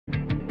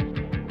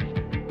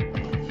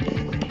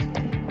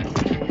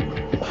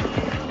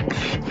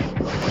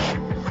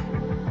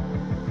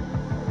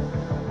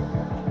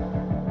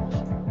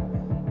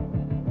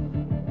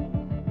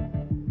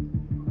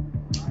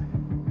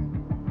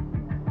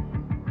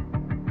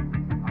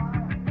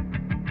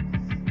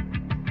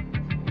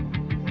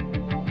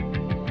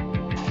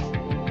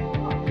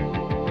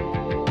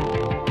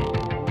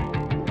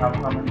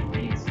How many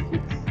feet?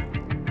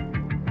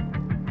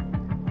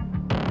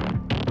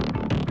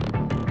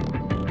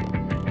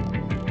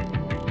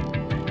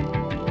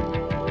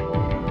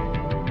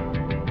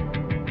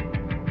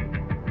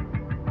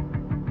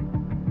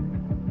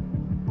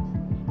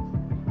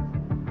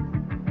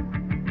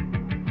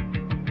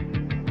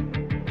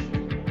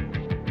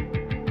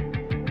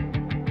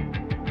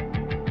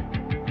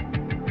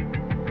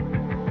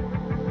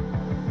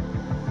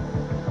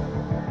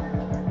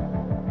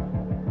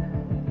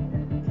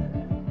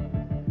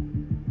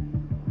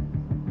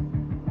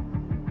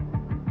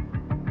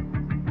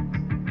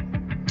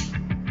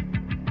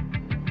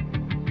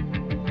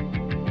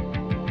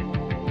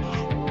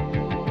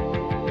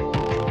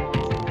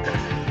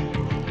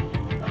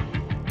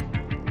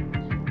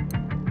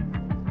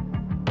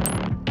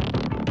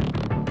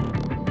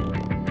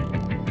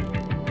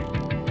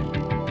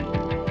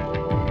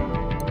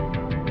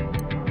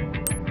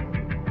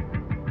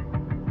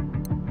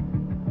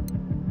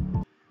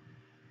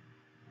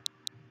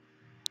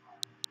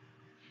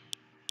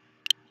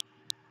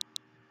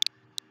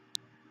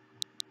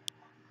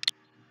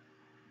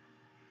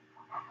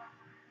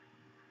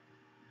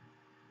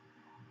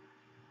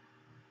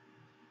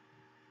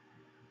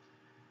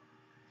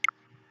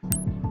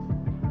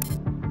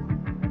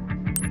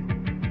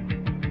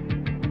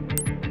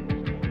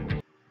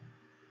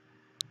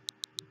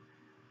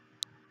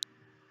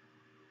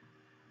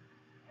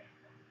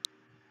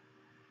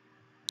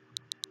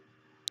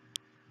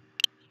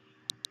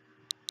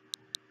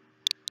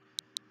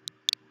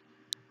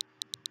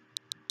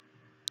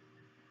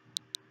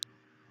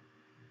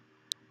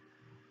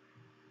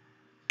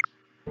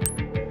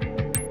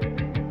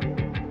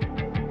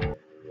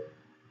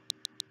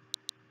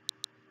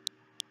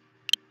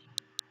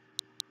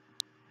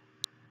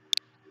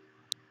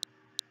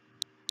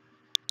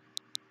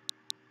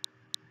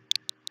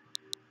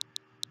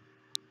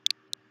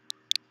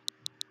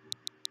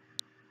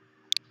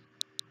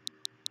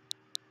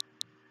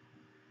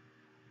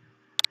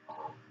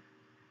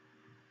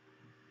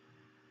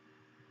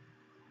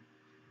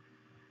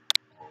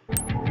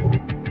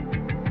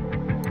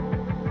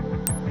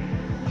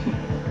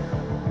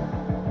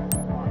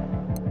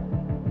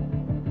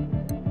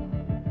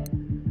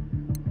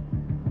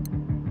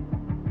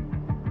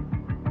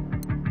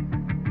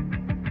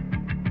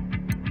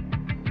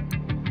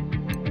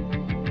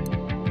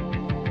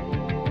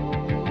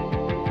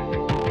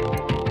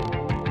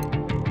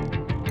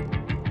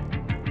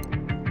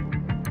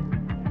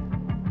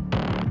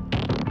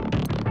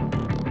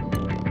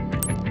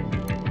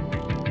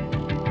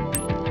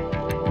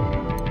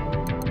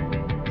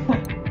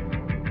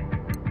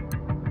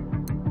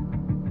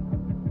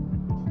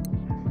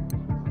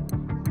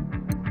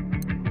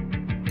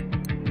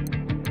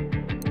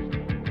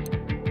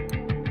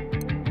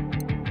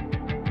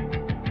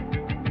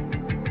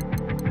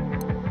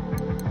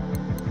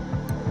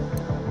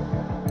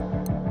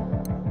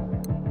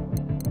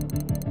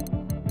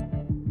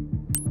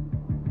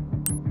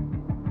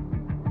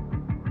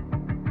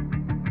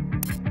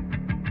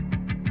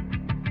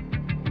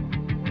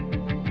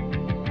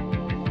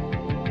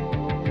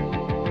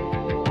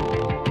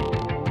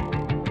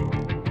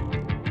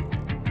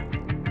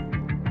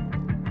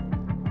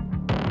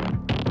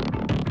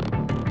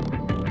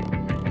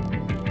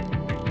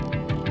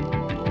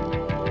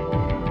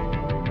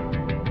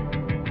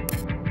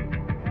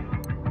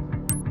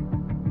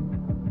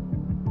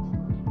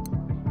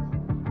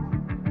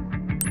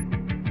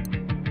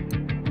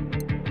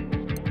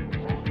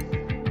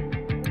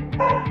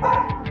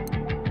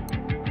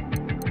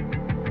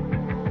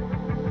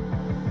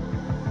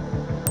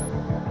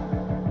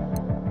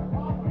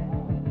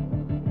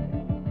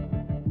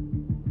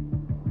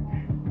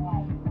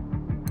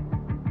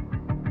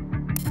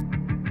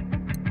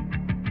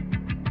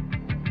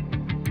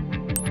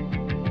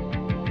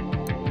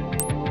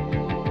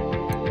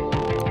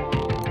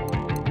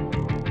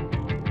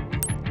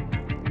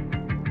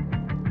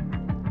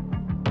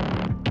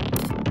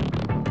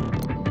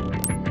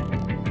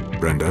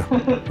 Brenda,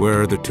 where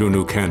are the two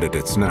new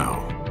candidates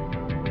now?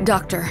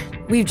 Doctor,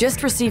 we've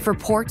just received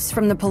reports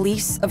from the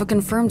police of a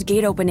confirmed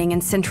gate opening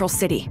in Central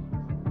City.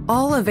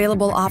 All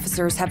available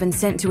officers have been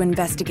sent to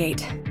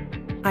investigate.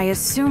 I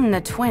assume the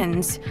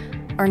twins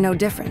are no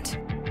different.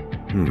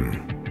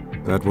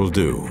 That will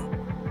do.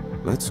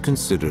 Let's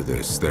consider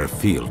this their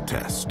field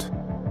test.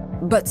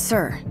 But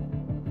sir,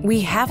 we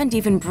haven't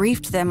even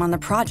briefed them on the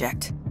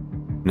project.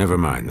 Never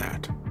mind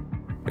that.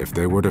 If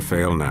they were to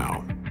fail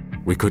now,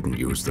 we couldn't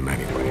use them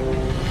anyway.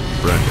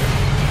 Brenda,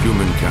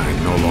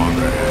 humankind no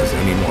longer has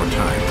any more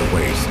time to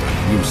waste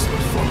on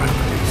useless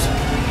formalities.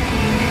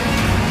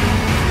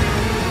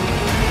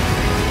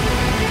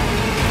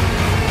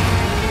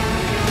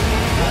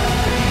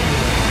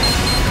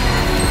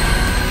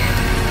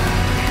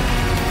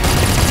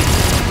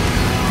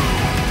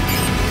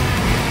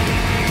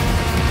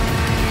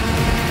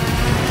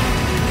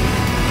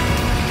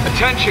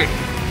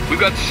 Attention! We've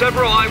got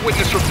several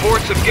eyewitness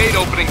reports of gate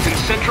openings in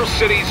Central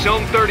City,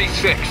 Zone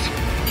 36.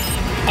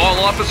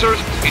 All officers,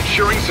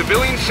 ensuring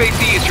civilian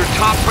safety is your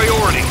top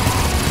priority.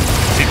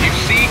 If you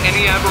see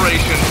any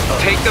aberrations,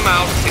 take them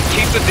out and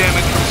keep the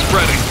damage from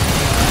spreading.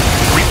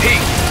 Repeat.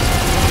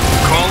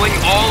 Calling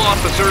all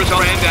officers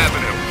on Grand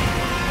Avenue.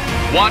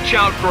 Watch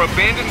out for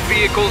abandoned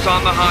vehicles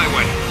on the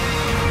highway.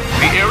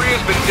 The area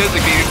has been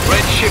designated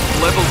Red Shift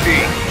Level D.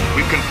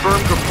 We've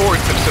confirmed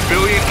reports of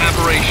civilian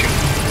aberration.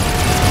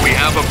 We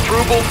have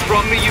approval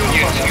from the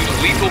Union to use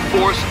lethal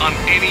force on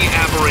any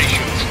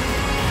aberrations.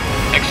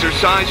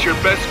 Exercise your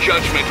best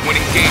judgment when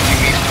engaging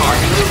these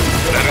targets.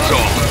 That is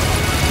all.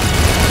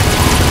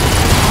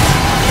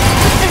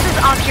 This is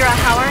Akira,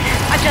 Howard.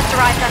 I've just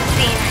arrived on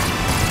scene.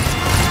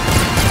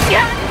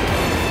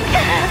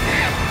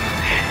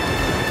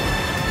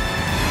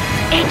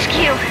 HQ,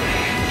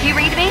 do you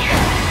read me?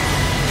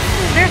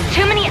 There's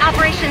too many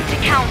aberrations to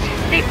count.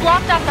 They've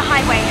blocked off the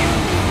highway.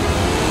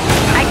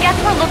 I guess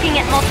we're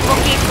looking at multiple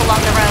gates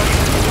along the road.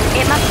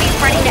 It must be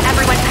spreading to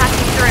everyone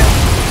passing through.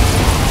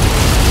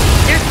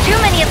 There's too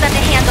many of them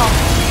to handle.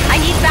 I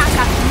need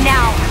backup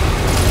now.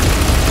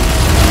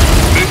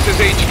 This is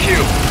HQ.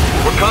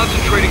 We're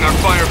concentrating our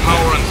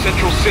firepower on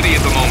Central City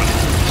at the moment.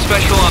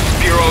 Special Ops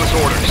Bureau's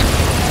orders.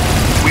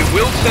 We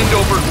will send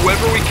over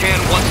whoever we can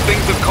once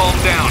things have calmed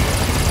down.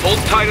 Hold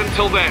tight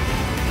until then.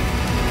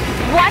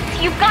 What?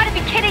 You've got to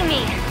be kidding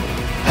me!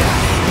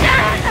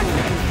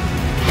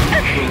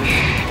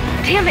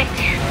 Damn it!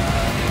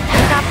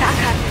 Stop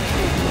backup.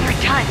 We're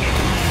done.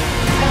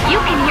 You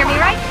can hear me,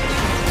 right?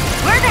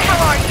 Where the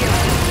hell are you?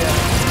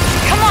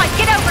 Come on,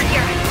 get over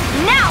here!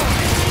 Now!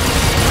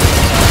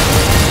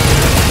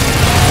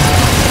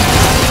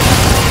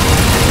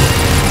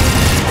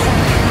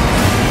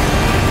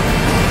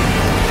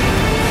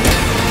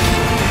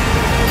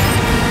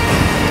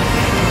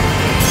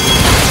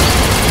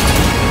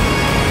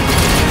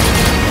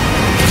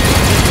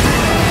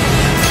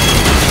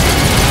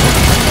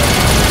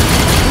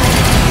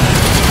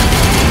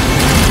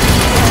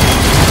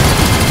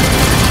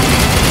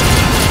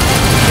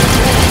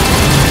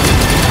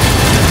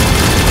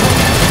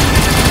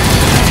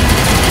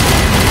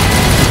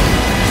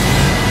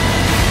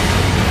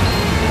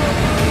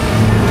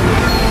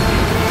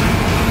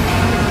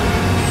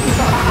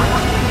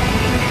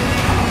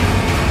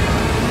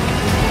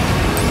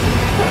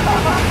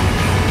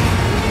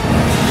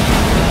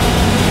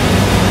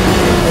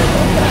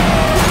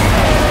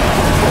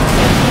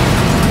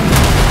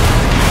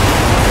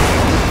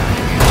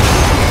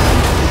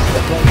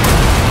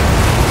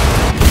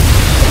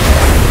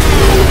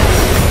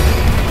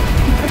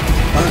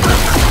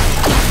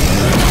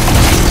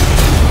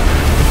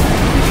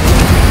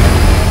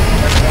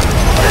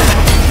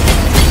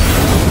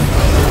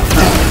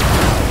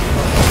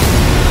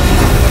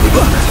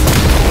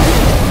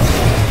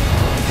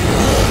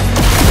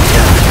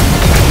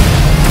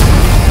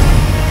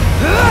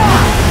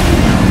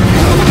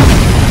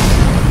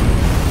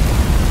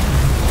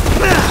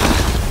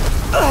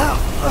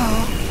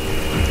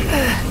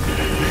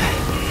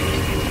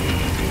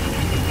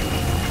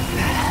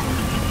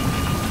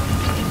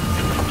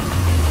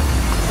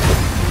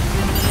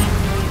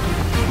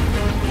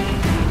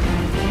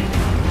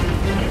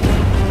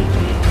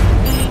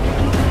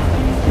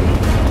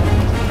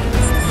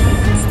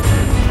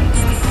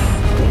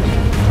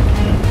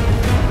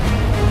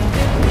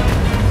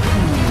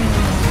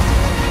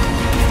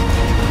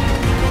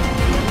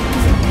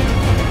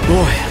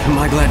 Am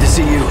I glad to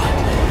see you.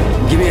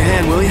 Give me a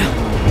hand, will you?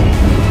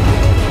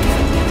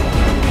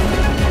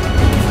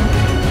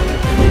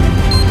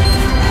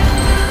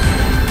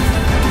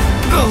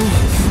 Oh,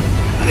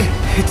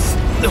 it's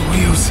no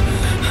use.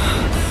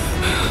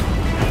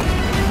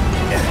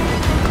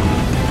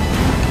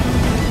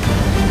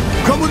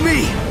 Come with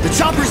me! The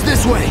chopper's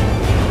this way!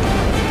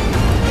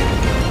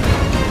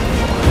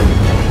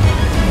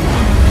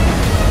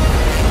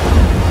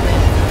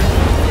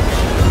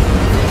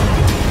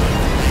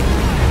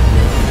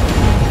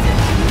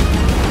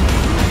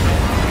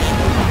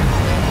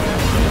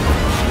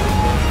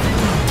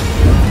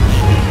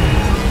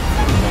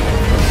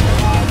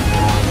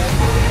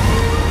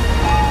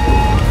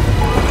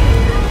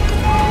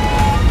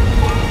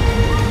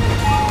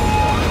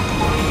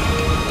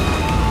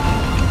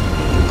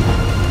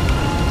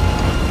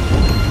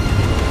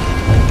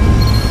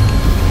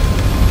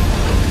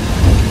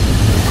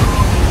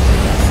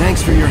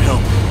 Thanks for your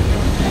help.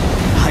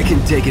 I can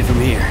take it from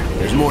here.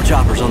 There's more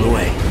choppers on the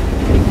way.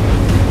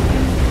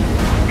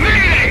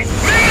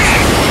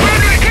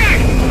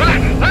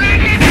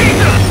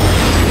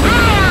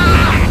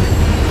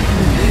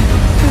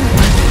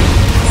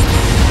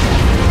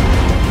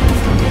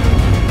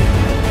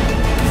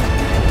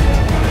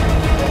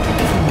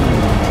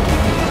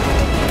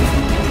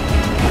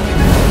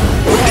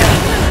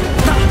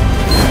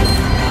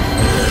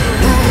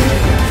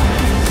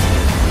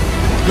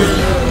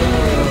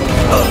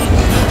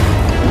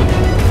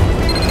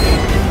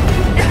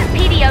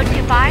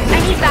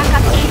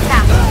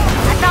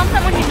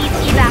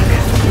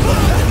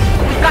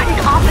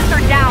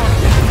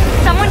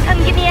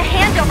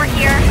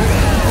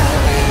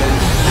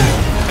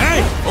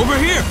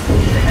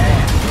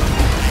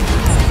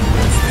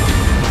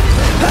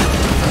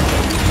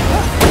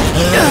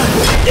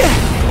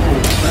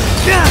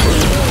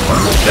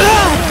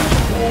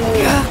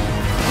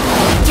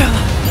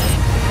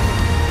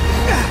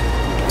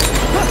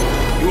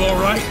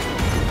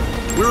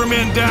 We're a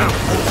man down.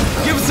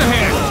 Give us a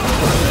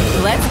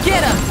hand. Let's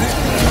get him!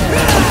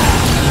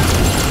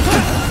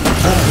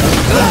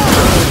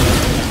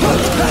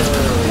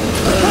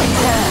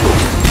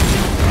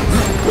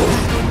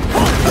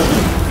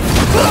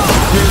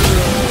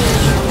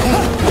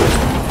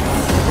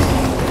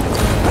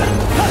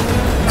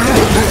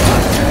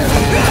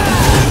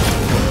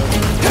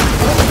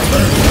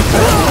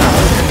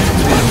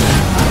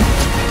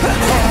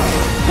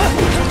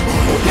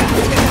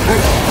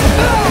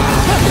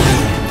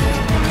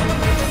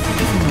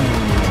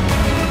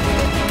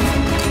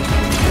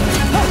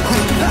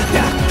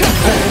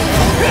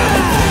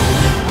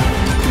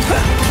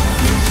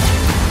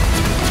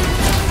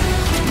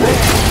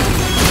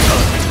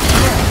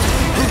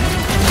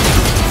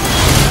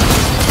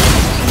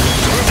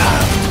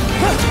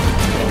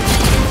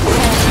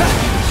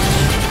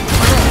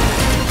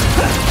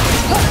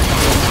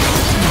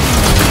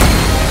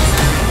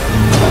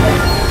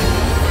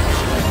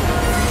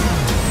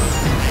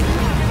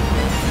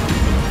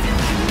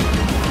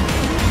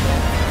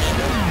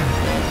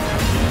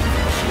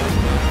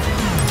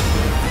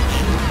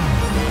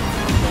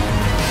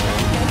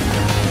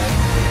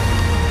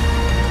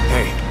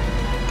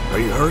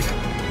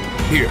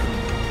 Here,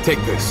 take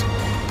this.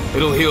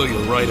 It'll heal you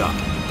right up.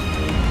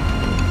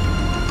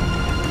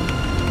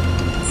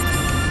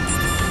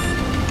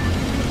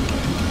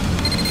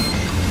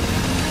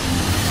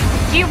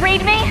 Do you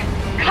read me?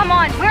 Come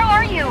on, where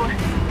are you?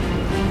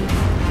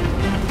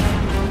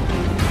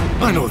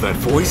 I know that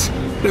voice.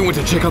 They went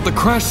to check out the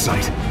crash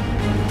site.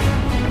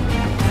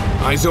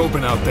 Eyes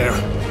open out there.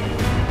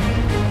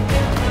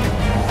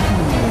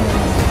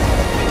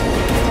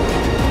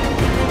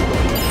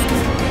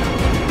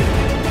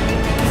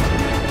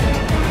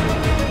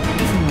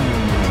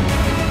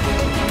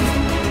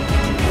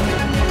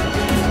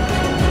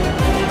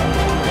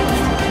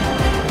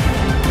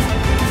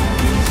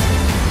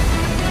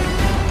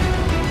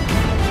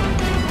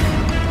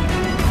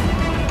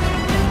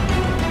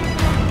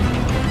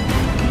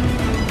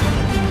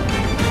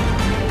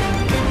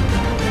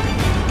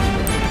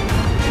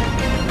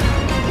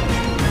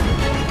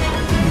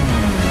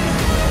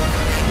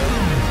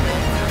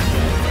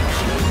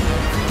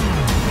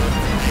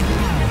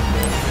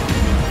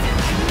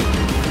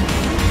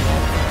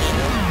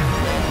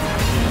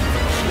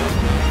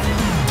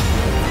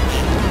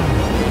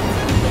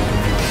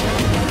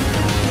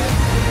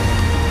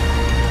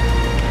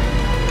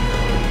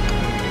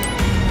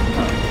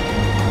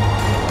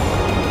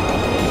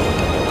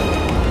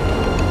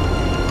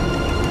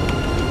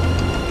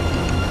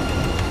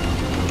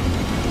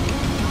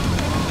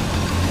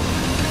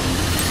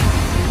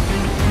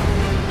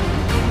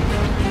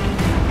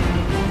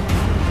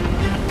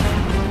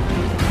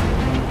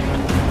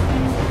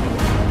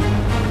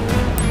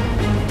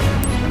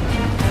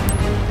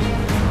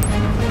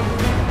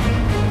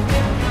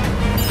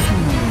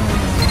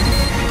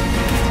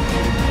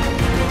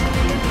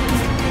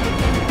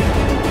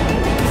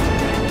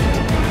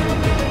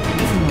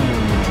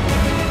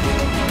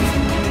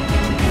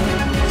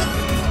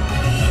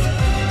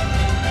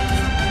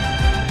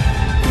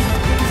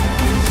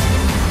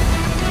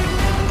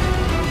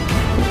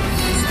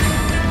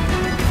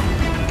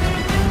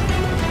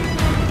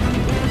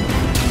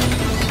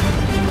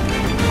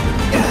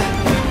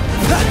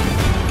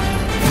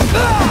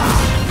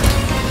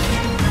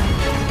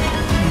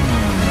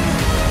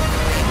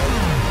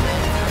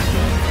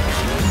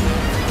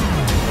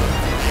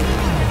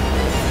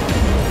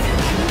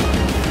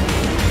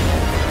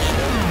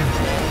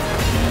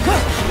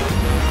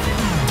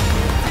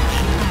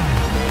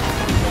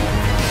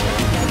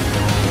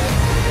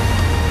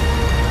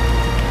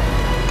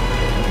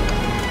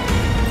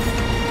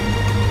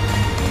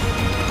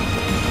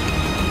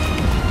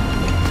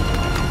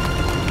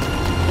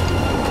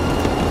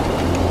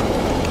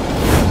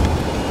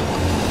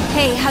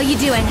 Hey, how you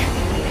doing?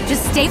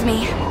 Just stay with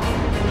me.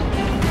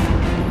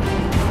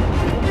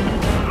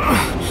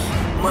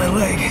 My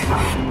leg.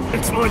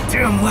 It's my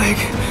damn leg.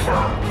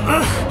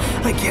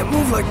 I can't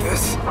move like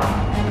this.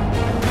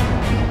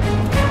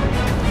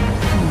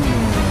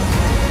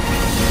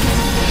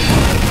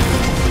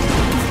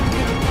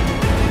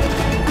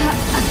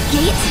 A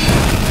gate?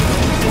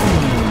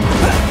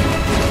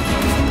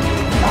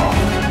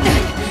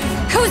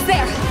 Who's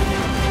there?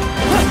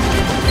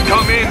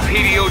 Come in,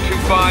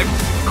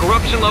 PD-025.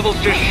 Corruption levels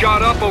just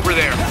shot up over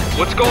there.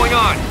 What's going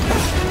on?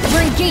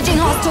 We're engaging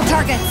hostile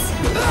targets.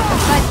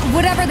 But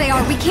whatever they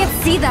are, we can't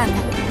see them.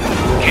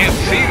 Can't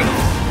see them?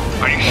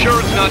 Are you sure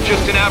it's not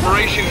just an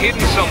aberration hidden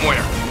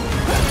somewhere?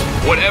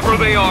 Whatever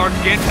they are,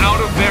 get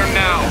out of there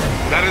now.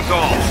 That is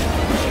all.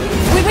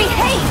 Wait,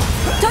 hey!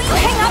 Don't you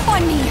hang up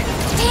on me!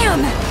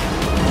 Damn!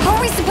 How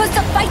are we supposed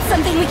to fight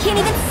something we can't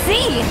even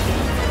see?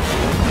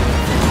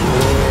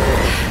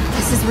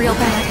 This is real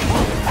bad.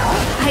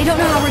 I don't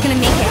know how we're gonna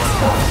make it.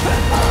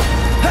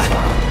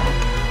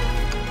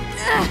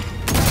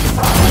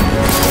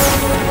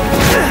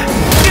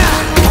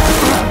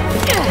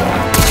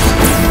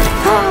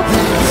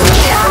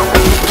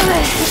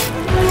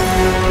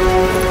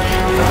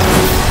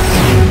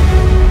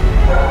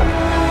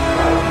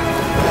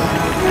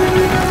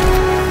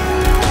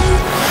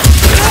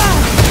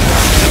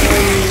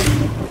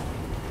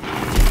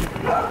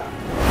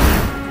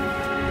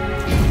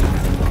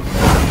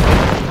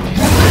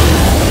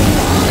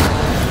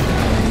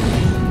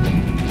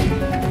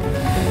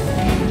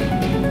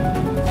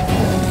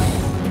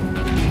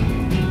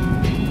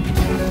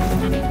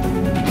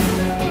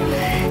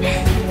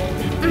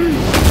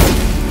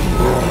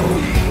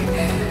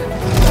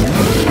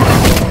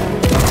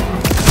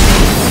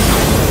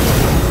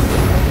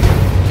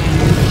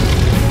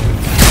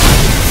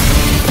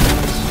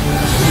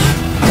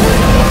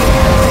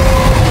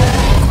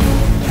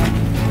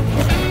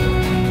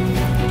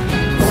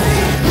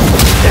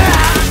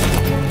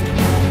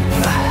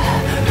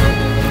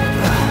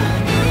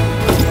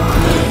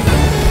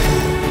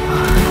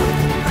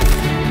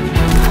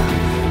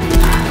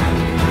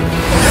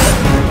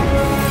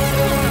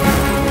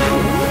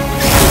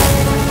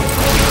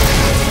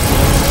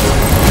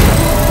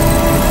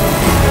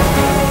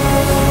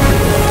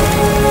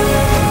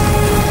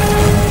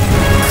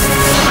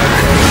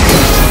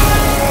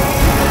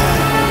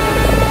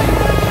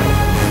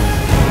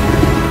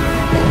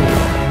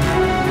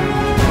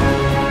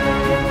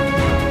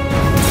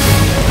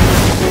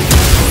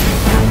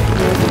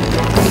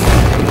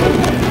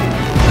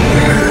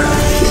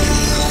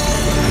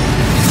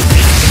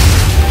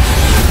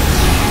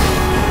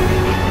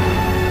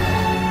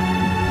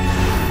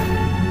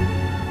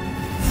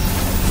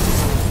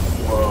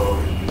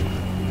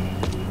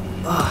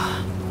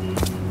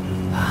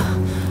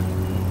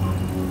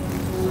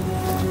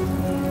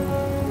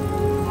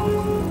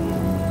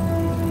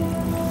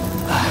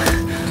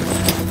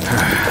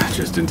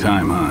 in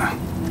time, huh?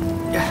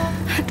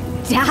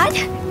 Dad?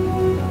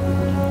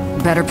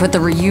 Better put the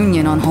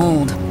reunion on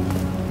hold.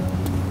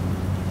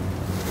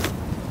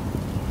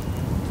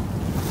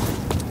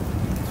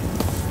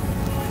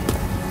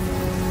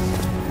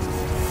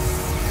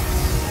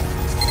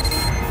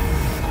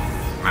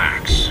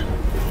 Max,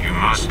 you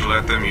must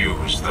let them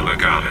use the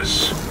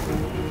Legatus.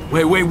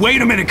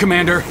 Wait a minute,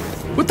 Commander!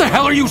 What the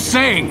hell are you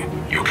saying?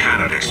 You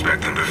cannot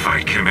expect them to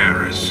fight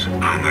chimeras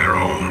on their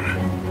own.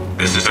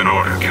 This is an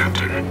order,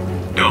 Captain.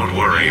 Don't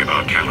worry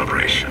about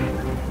calibration.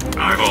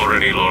 I've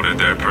already loaded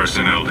their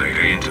personnel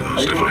data into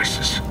those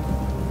devices.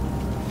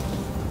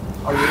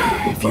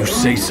 If you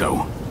say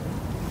so.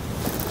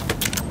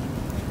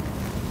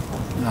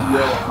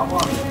 Yeah, I'm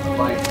on,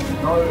 like, you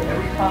know,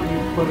 every time you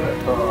put a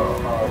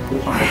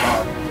switch on the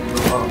box,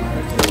 it'll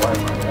automatically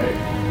Wi-Fi, right?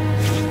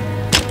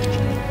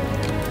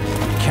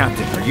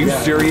 Captain, are you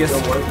serious?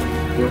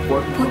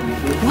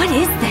 What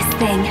is this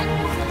thing?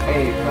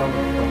 Hey,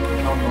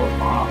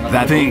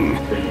 That thing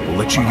will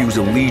let you use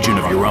a legion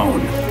of your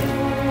own.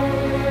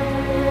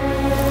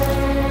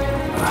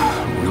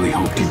 Really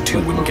hoped you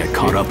two wouldn't get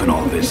caught up in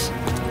all this.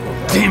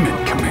 Damn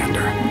it,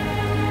 Commander.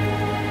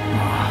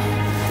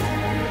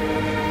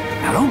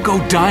 Now don't go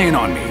dying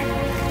on me.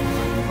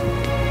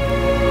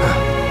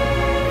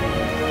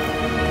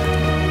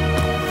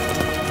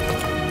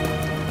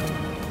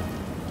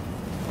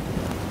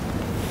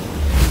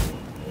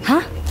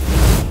 Huh?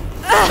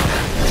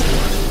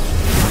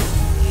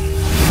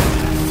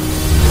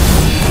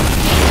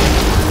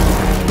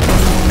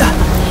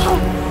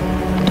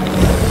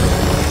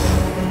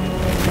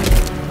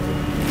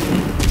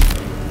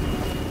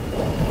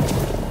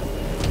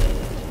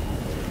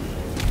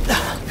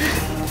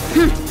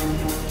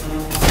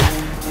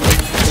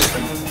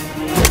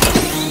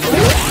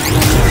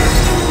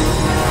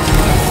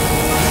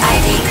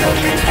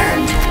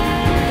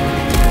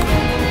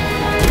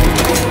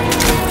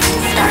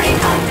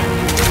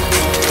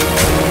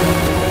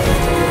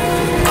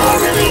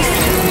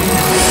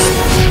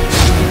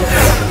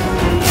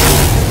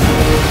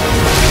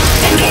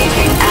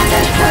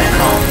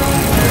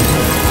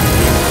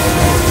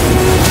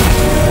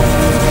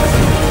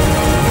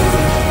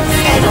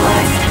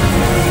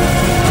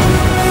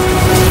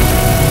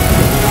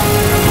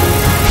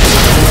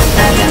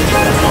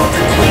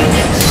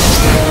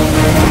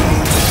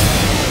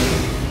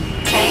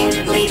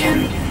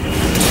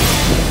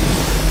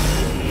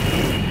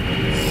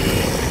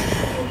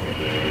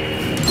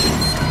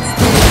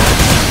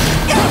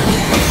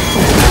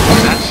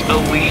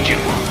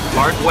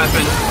 Part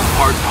weapon,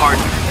 part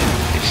partner.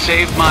 It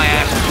saved my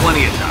ass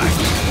plenty of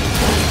times.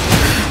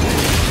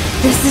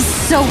 This is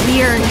so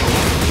weird.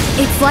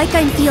 It's like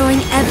I'm feeling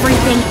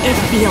everything it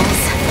feels.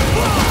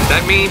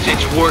 That means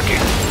it's working.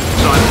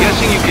 So I'm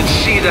guessing you can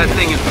see that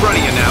thing in front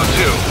of you now,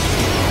 too.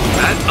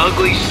 That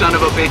ugly son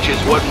of a bitch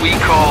is what we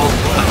call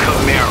a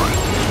chimera.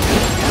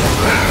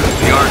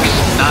 The Ark's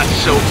not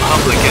so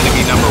public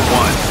enemy number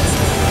one.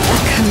 A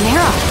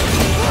chimera?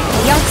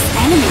 The Ark's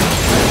enemy?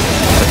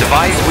 The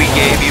device we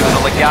gave you in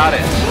the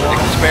Legatus,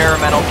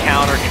 experimental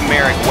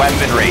counter-chimeric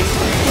weaponry,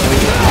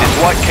 is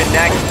what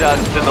connects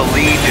us to the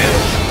Legion.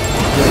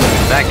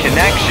 That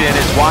connection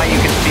is why you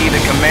can see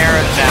the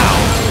chimeras now.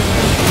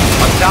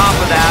 On top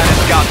of that,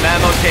 it's got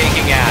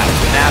memo-taking apps,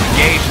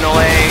 navigational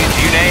aids,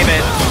 you name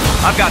it.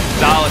 I've got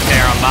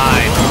solitaire on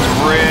mine.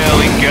 It's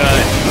really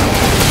good.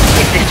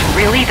 Is this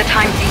really the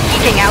time to be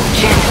geeking out,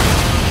 Jin?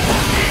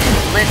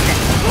 Listen,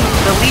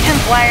 the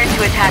Legion's wired to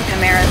attack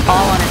chimeras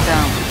all on its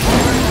own.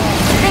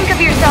 Think of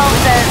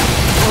yourselves as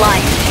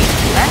lion team.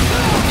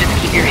 Just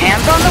keep your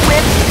hands on the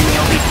whip and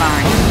you'll be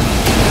fine.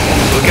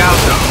 Look out,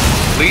 though.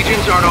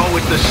 Legions aren't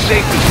always the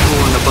safest tool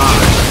in the box.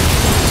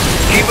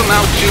 Keep them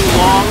out too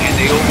long and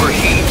they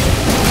overheat.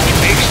 It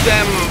makes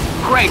them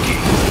cranky.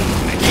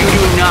 And you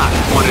do not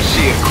want to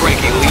see a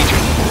cranky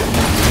Legion.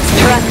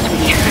 Trust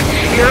me,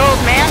 your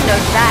old man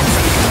knows that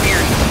from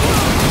experience.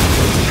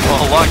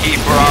 Well, lucky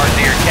for our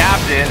dear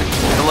captain,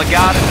 the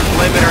Legatus'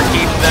 limiter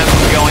keeps them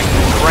from going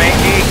from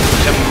cranky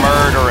to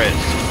murderous.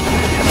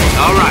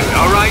 All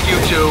right, you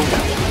two.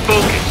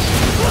 Focus.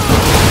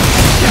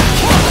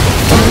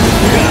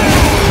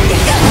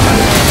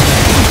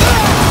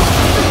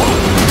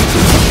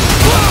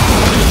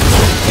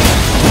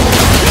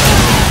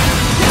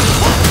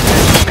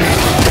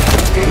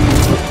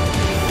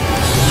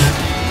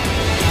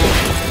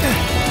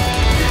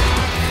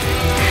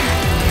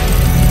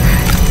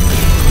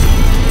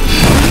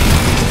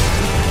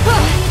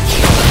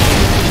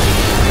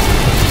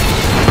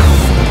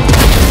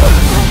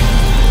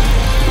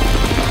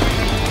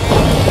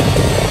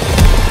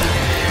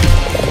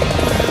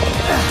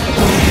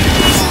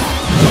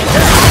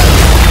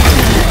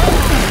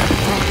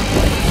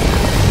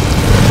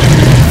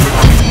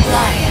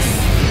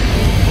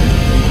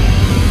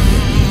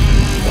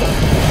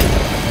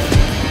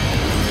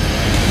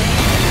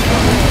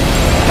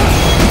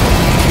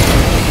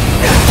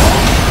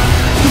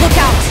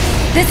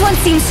 This one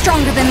seems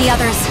stronger than the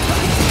others.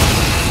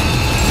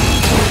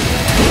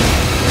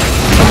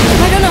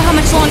 I don't know how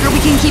much longer we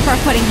can keep our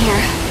footing here.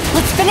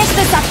 Let's finish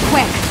this up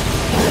quick.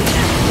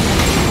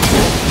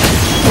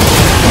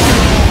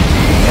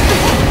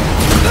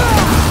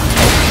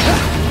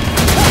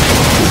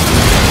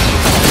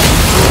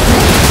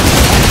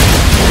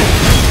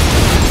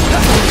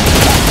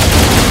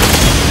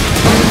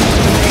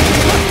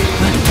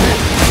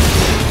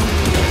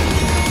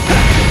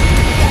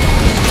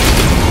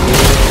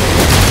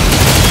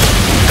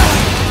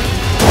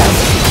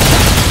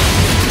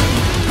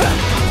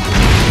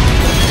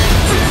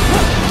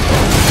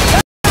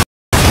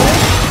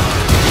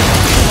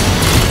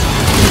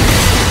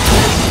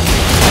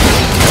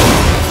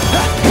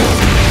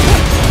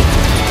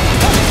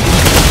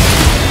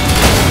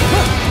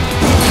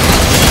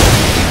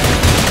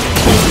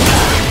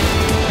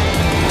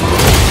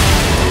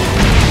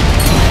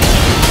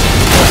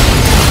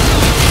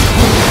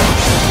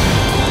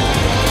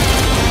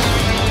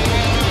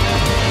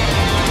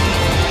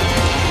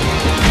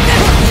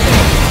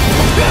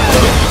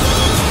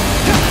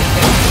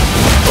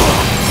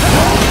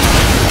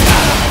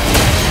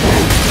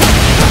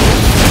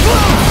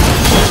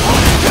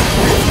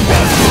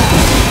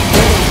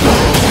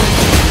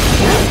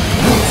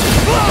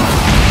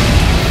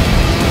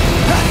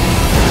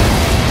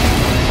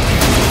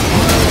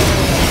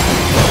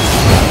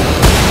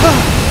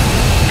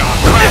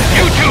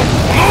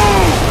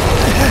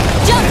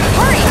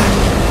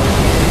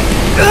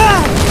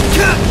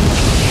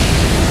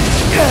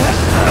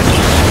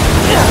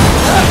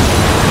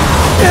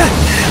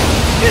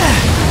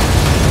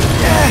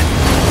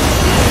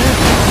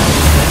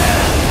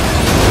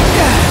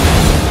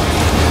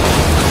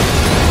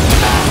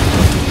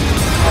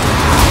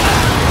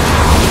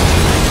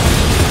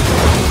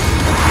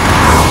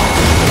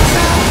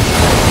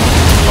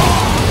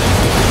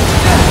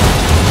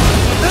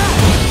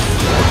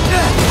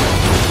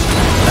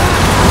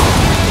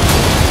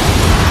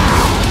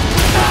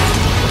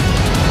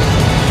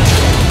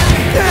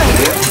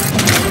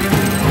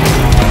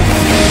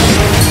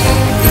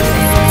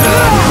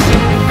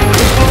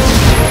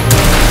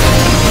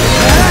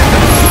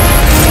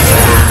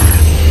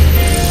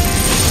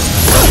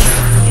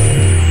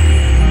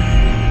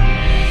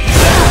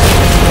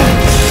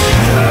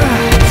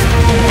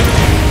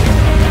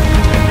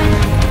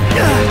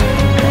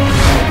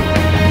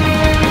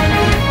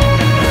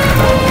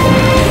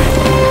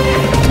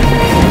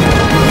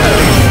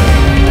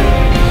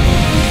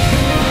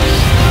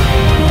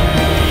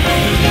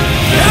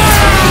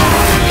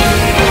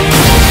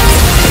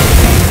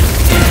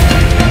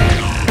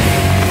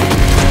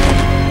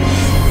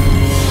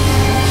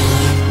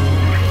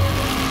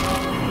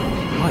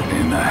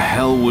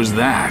 Was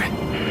that?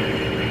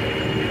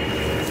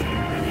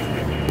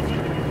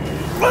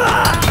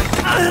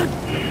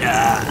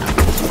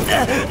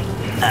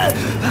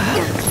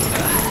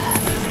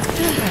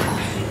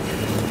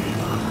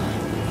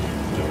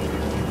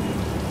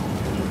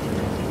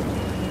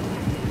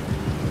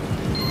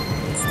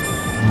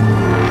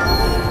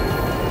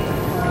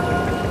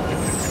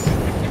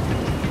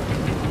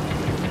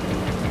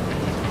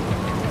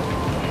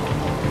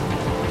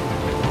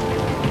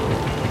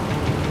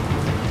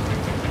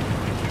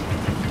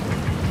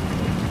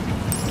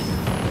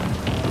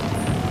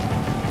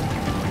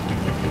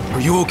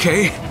 Are you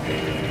okay?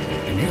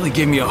 You nearly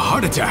gave me a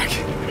heart attack.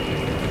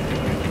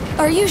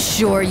 Are you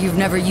sure you've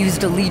never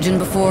used a Legion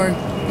before?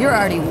 You're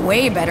already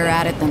way better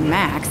at it than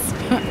Max.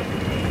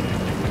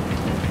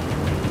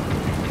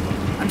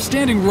 I'm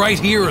standing right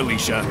here,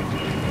 Alicia.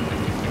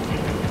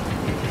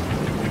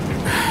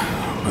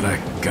 But I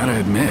gotta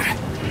admit,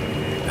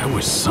 that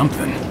was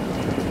something.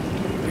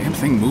 The damn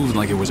thing moved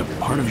like it was a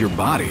part of your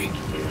body.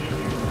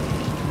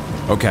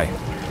 Okay.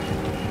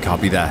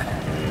 Copy that.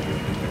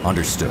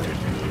 Understood.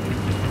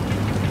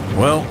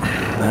 Well,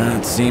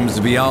 that seems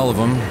to be all of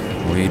them.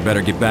 We'd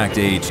better get back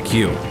to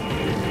HQ.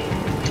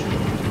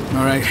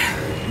 All right,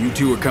 you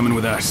two are coming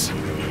with us.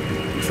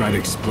 I'll try to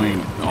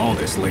explain all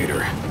this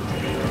later.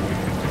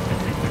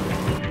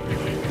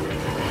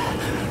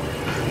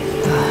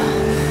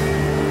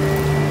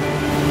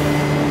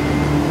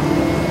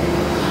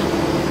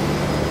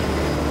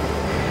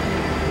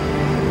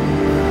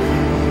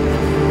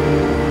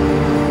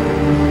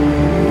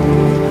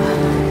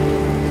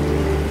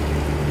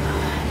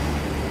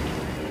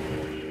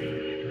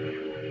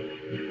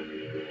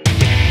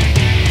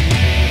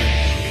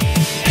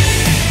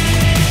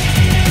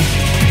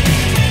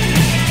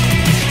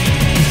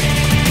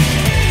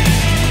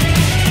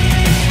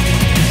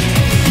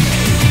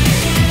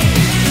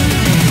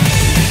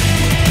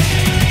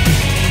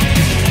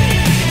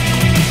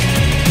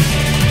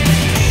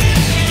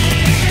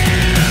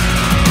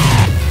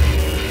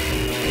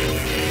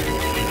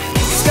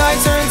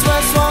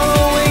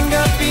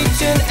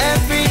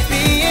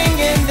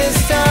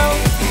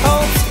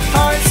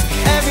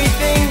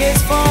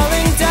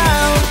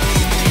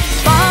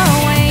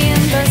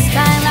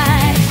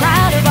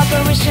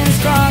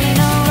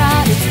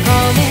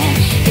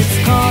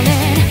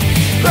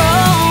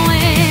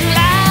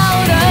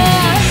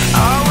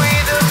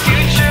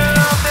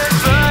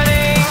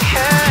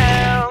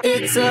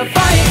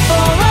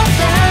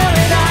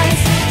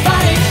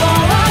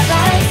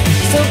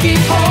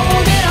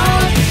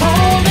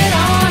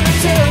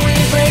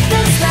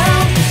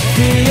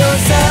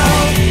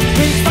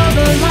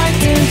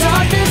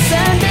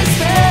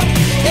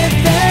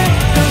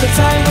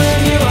 time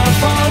when you are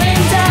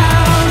falling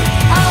down,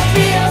 I'll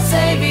be your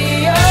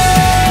savior.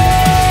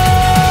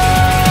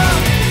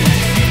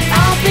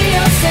 I'll be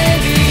your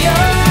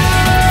savior.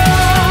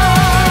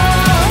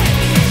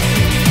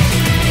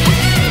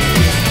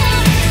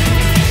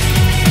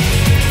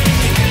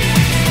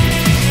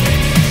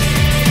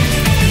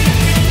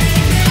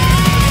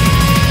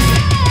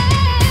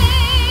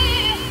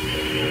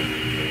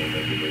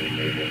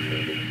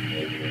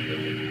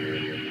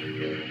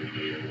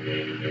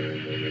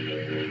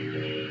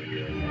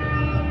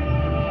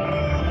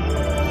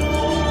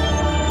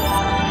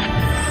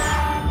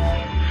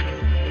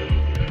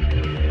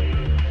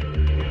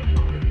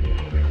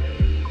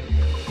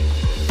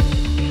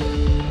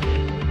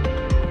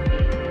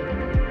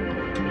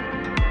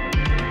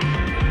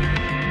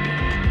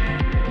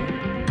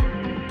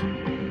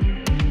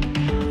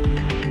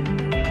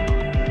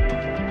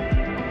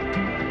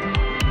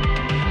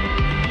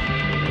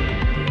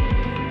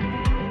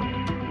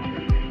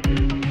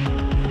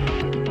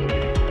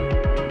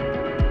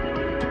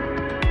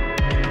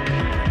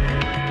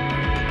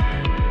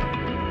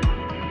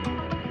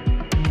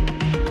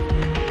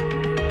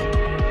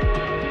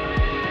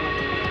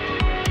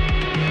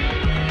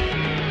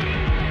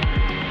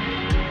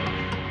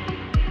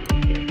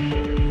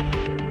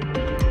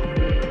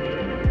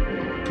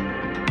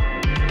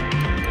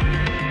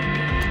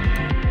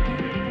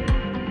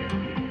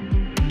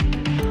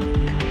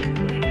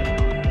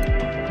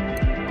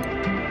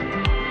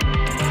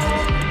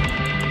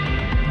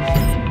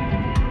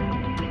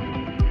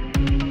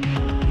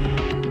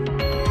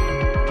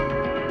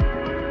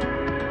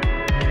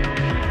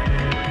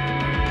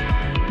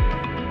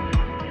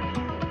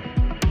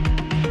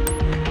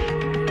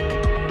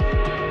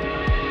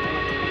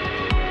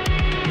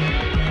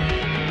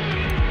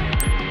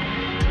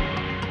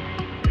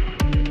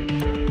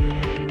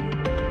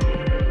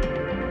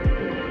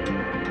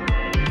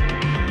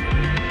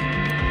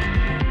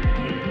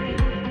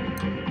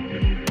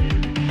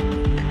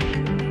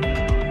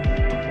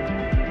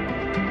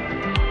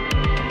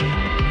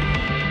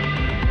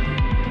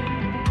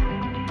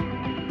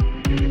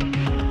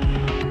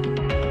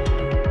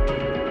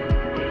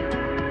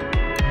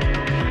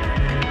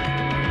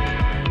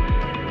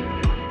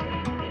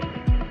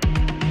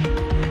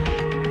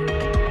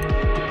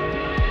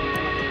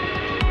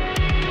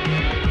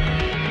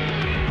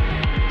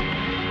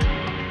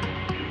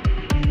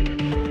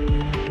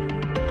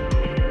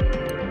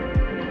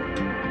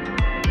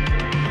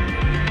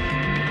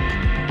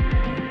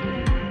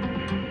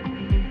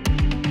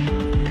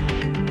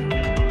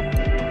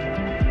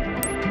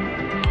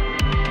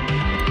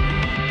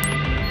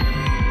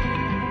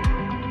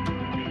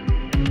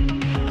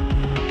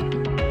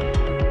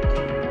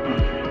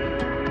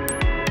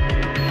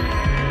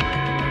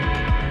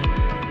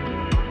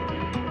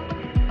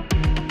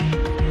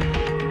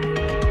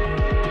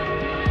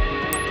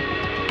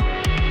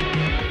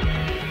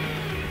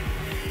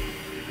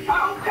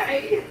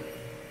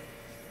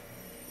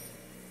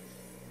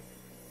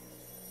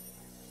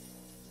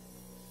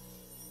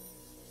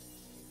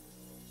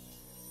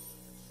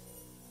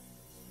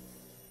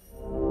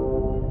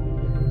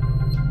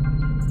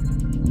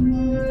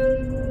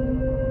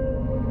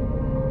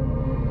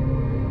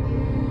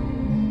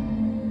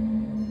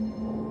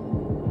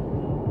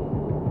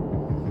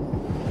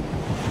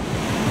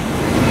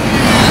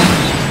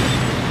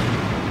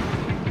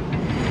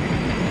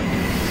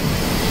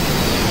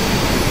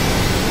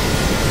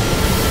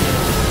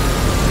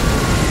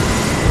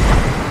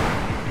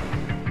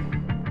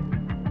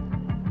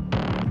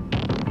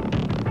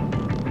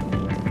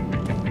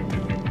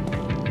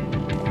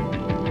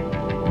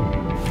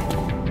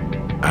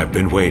 I've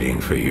been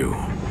waiting for you.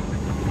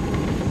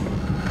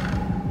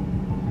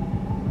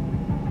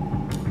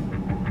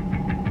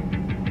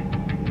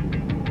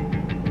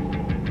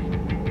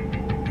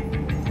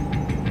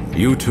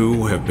 You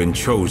two have been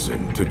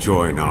chosen to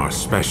join our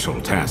special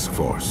task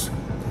force.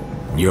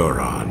 You're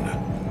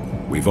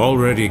on. We've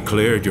already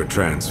cleared your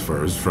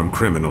transfers from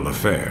criminal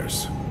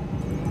affairs.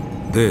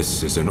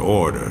 This is an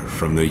order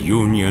from the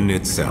Union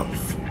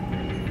itself.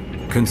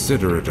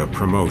 Consider it a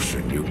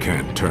promotion you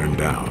can't turn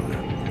down.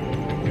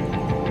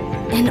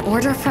 An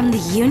order from the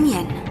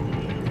Union?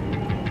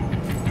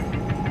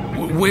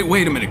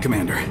 Wait a minute,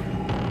 Commander.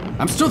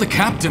 I'm still the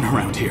captain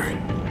around here.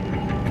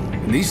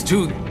 And these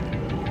two...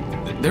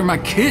 they're my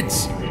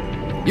kids.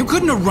 You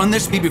couldn't have run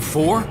this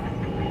before?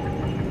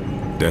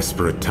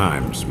 Desperate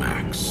times,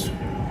 Max.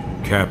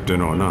 Captain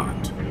or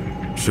not,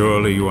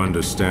 surely you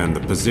understand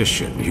the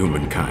position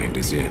humankind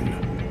is in.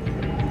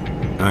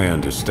 I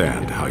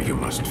understand how you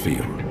must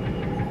feel,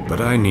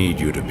 but I need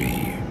you to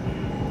be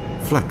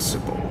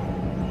flexible.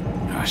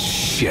 Ah,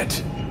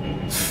 shit.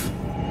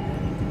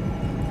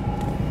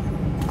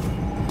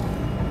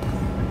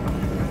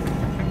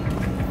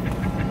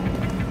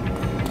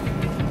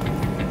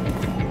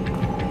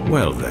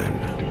 Well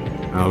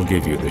then, I'll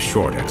give you the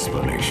short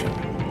explanation.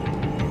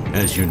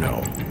 As you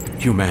know,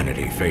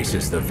 humanity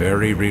faces the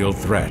very real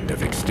threat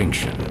of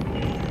extinction.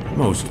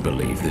 Most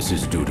believe this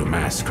is due to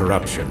mass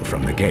corruption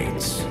from the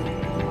gates.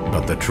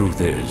 But the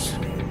truth is,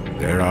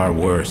 There are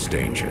worse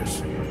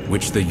dangers,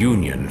 which the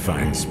Union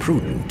finds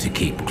prudent to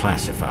keep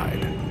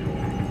classified.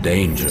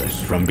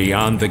 Dangers from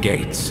beyond the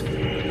gates.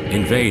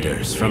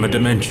 Invaders from a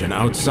dimension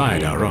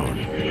outside our own.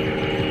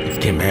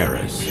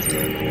 Chimeras,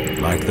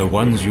 like the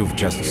ones you've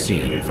just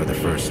seen for the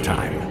first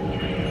time.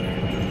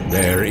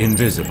 They're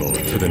invisible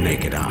to the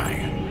naked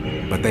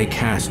eye, but they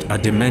cast a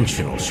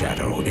dimensional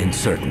shadow in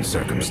certain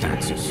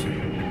circumstances.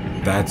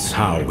 That's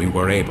how we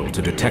were able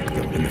to detect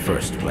them in the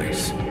first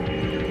place.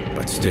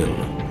 But still,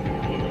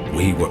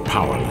 we were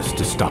powerless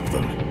to stop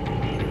them.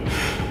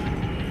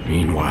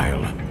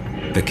 Meanwhile,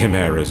 the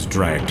Chimeras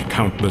dragged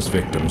countless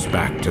victims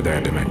back to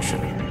their dimension.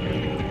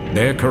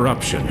 Their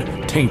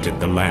corruption tainted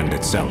the land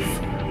itself.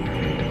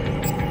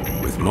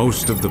 With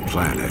most of the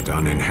planet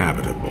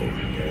uninhabitable,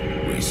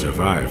 we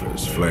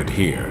survivors fled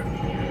here,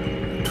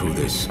 to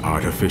this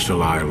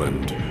artificial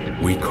island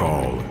we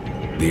call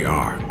the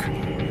Ark.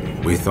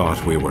 We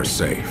thought we were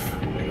safe,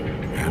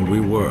 and we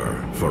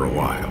were for a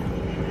while.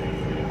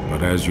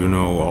 But as you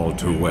know all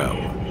too well,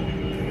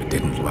 it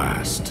didn't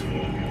last.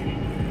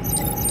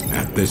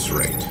 At this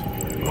rate,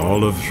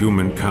 all of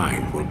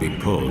humankind will be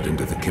pulled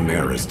into the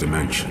Chimera's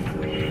dimension.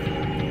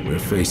 We're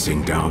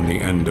facing down the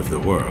end of the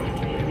world,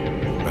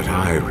 but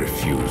I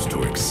refuse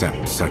to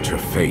accept such a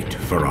fate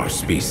for our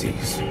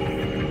species.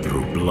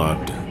 Through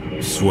blood,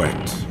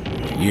 sweat,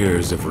 and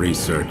years of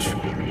research,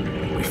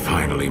 we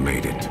finally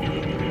made it.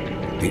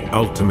 The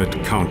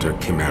ultimate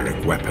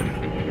counter-chimeric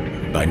weapon.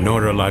 By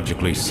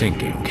neurologically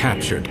syncing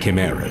captured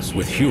chimeras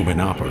with human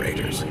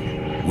operators,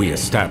 we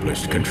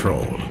established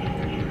control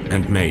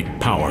and made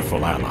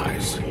powerful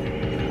allies.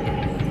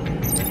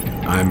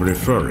 I'm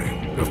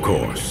referring, of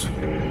course,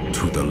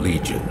 to the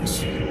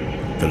Legions.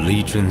 The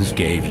Legions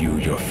gave you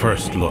your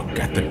first look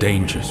at the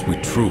dangers we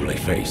truly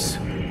face,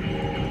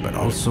 but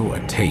also a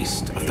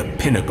taste of the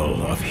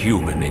pinnacle of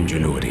human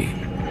ingenuity.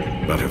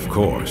 But of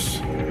course,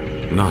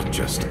 not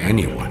just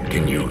anyone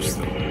can use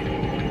them.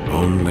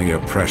 Only a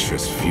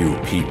precious few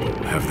people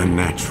have the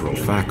natural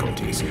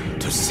faculties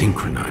to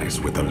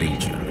synchronize with the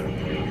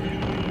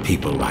Legion.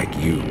 People like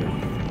you.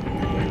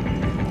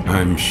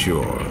 I'm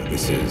sure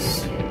this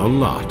is a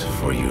lot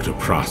for you to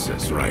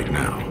process right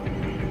now,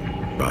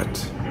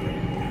 but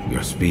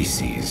your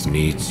species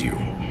needs you.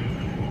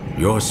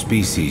 Your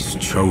species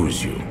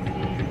chose you.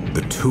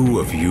 The two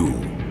of you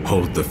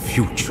hold the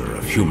future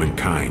of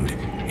humankind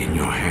in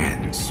your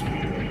hands.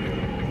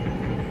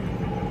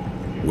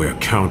 We're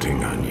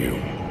counting on you.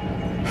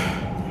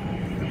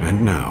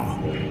 And now,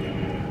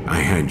 I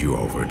hand you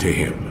over to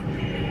him.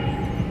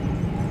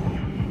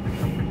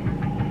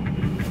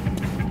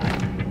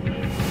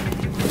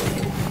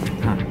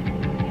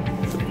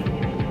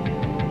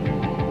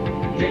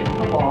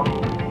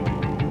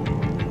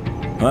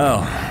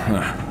 Well,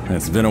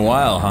 it's been a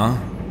while, huh?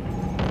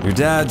 Your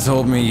dad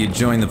told me you'd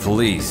join the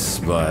police,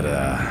 but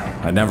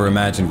I never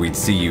imagined we'd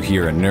see you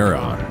here in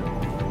Neuron.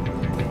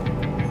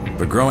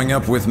 But growing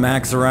up with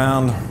Max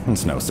around,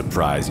 it's no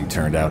surprise you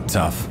turned out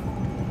tough.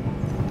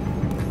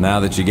 Now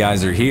that you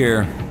guys are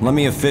here, let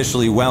me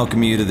officially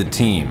welcome you to the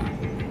team.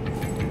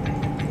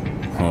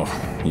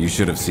 Oh, you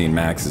should have seen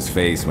Max's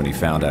face when he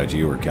found out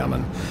you were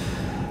coming.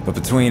 But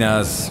between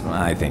us,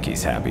 I think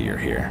he's happy you're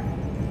here.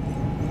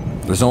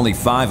 There's only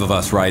 5 of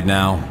us right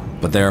now,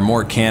 but there are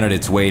more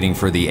candidates waiting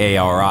for the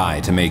ARI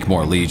to make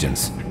more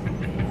Legions.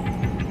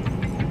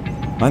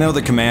 I know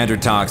the Commander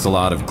talks a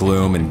lot of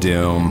gloom and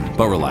doom,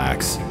 but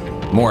relax.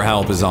 More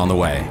help is on the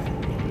way.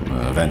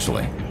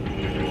 Eventually.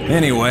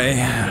 Anyway,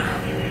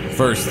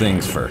 first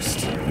things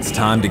first. It's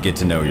time to get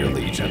to know your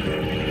Legion.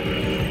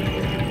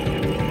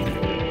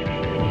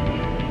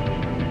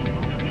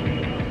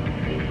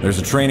 There's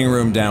a training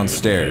room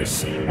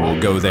downstairs. We'll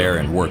go there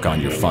and work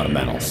on your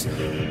fundamentals.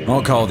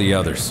 I'll call the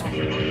others.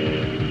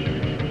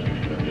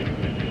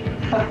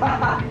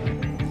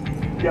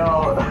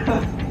 Yo,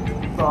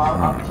 so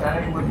I'm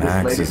chatting with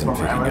Max this lady isn't from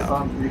picking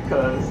Amazon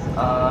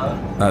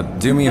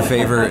because, do me a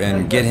favor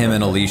and get him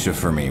and Alicia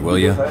for me, will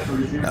you?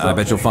 I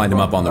bet you'll find him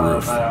up on the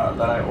roof.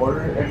 that I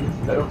ordered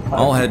instead of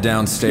I'll head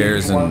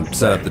downstairs and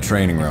set up the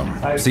training room.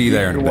 See you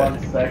there in a bit.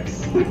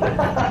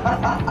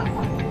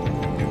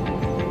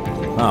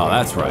 Oh,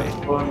 that's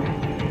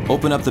right.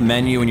 Open up the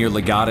menu in your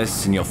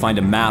Legatus and you'll find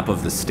a map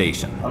of the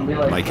station.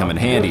 Might come in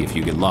handy if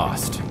you get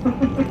lost.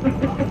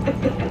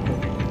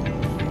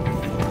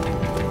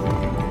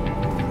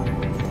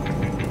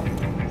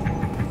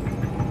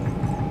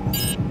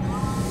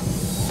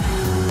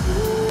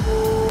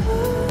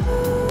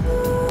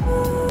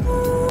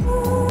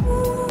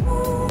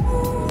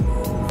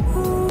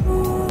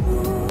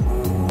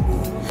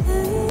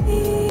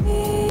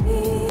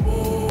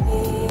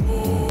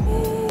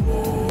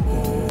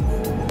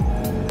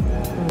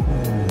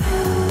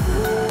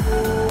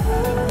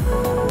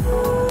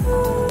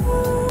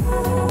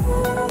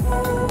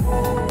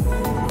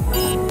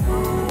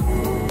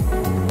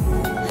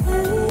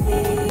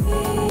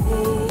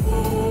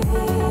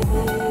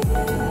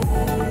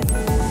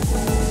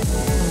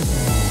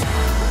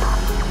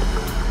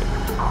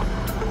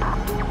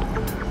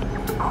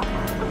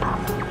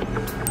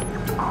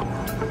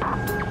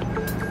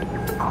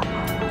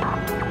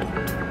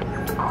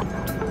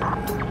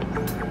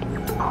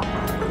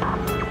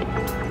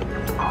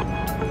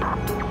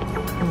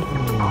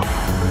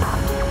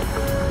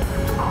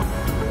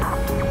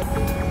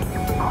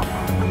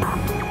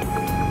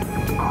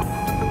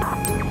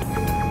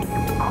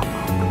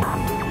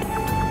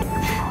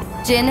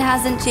 Jin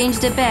hasn't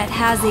changed a bit,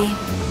 has he?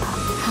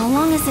 How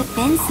long has it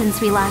been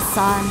since we last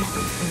saw him?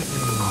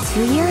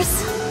 2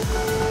 years?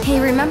 Hey,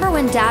 remember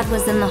when Dad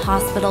was in the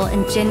hospital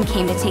and Jin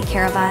came to take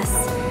care of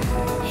us?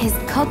 His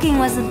cooking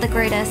wasn't the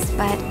greatest,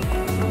 but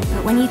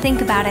when you think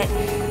about it,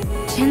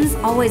 Jin's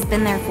always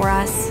been there for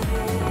us.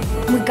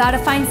 We gotta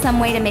find some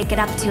way to make it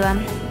up to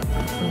him.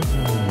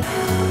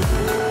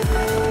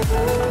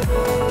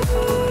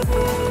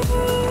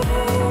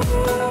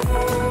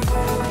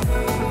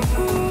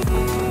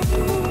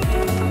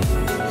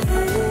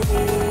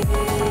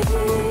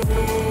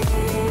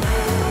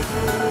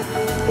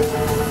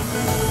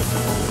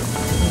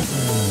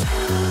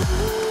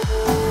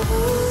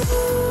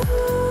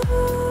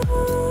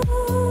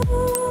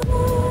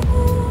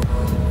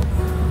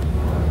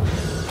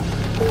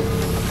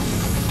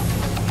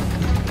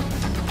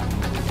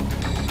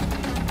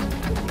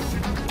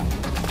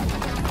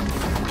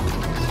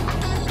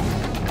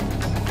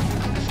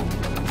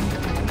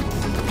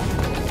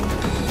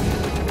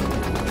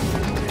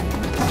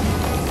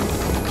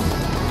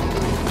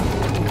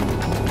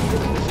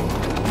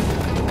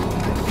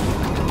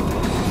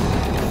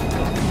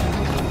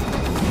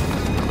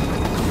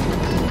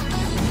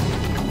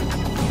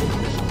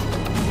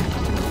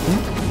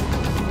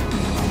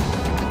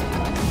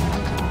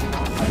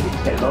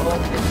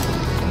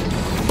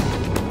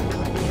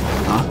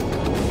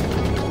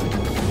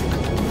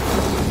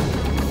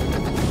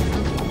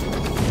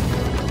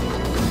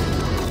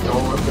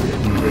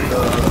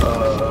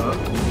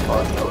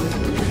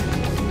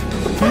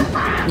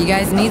 You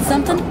guys need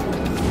something?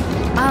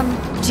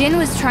 Jin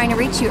was trying to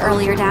reach you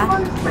earlier,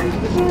 Dad.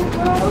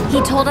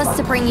 He told us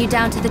to bring you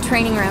down to the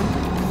training room.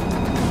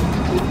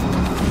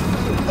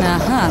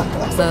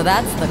 Uh-huh. So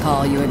that's the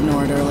call you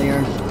ignored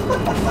earlier.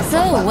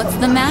 So, what's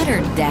the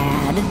matter,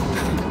 Dad?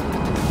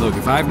 Look,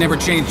 if I've never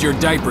changed your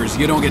diapers,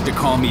 you don't get to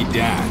call me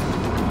Dad.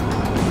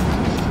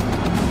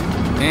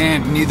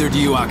 And neither do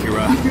you,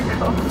 Akira.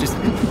 Just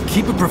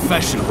keep it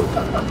professional.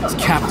 It's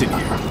Captain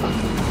here.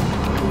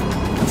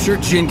 I'm sure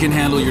Jin can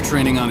handle your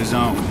training on his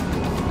own.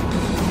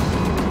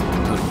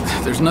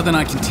 But there's nothing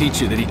I can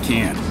teach you that he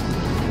can't.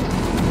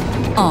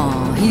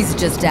 Aw, he's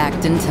just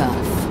acting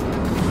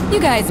tough. You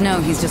guys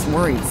know he's just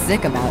worried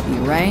sick about you,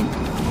 right?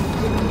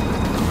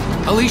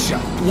 Alicia,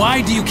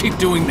 why do you keep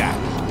doing that?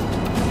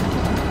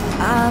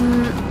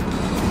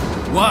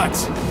 What?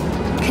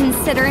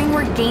 Considering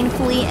we're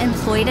gainfully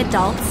employed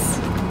adults,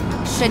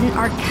 shouldn't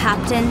our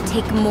captain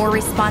take more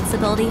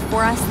responsibility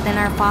for us than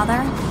our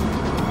father?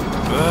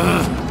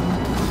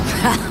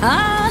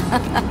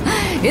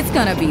 It's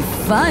gonna be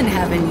fun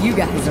having you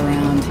guys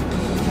around.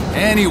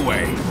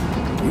 Anyway,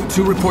 you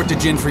two report to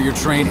Jin for your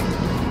training.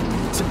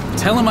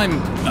 Tell him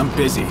I'm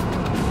busy.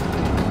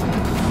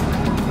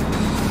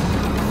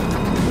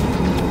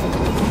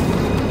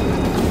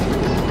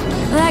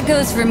 That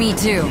goes for me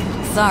too.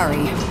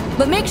 Sorry.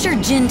 But make sure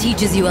Jin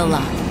teaches you a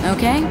lot,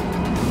 okay?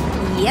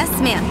 Yes,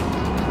 ma'am.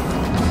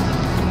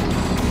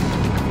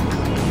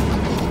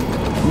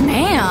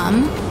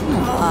 Ma'am?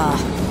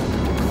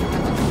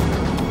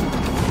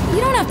 You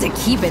don't have to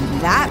keep it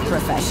that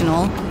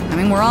professional. I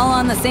mean, we're all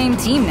on the same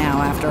team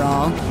now, after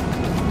all.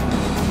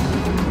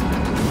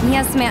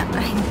 Yes, ma'am.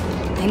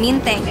 I mean,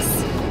 thanks.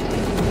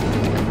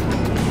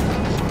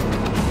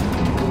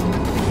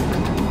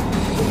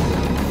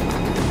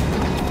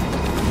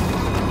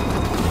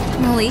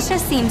 Alicia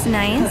seems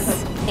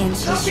nice, and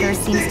she sure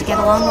seems to get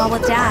along well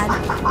with Dad.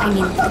 I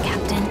mean, the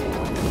captain.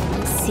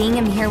 Seeing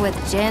him here with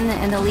Jin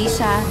and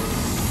Alicia,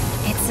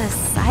 it's a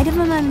side of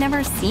him I've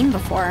never seen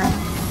before.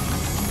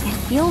 It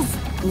feels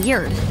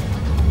weird.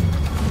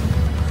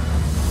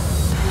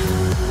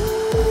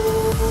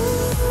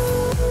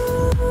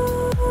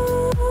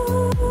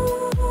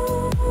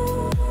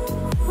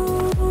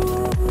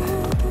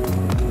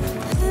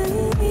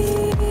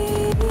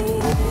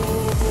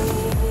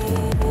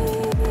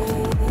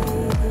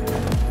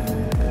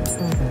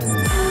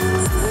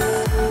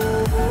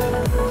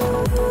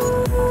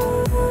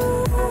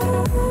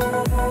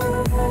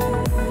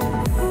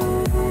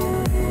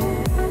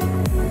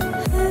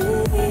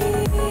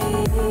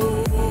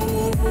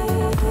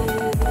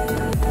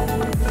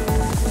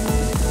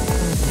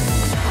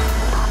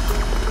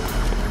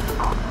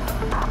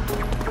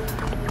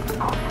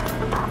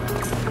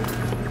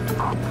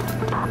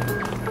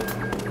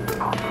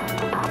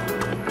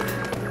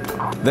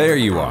 There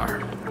you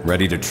are.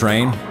 Ready to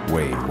train?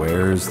 Wait,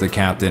 where's the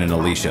captain and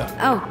Alicia?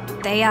 Oh,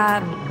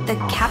 the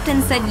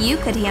captain said you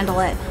could handle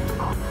it.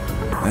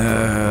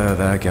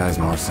 That guy's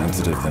more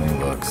sensitive than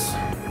he looks.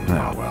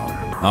 Oh well.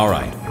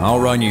 Alright, I'll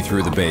run you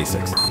through the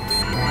basics.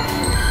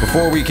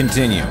 Before we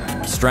continue,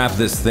 strap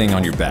this thing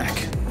on your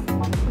back.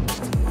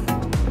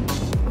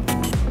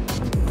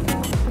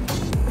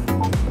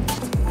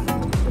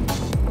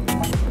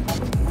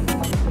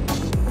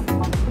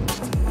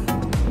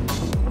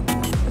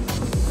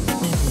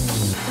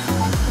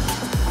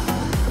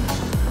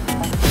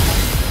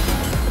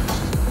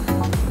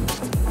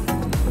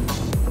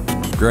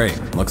 Great,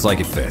 looks like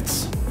it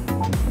fits.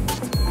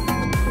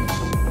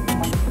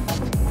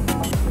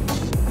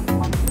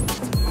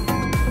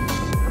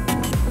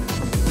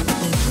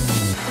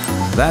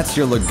 That's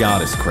your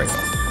Legatus cradle.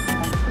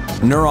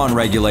 Neuron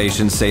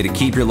regulations say to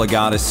keep your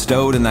Legatus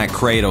stowed in that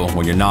cradle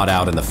when you're not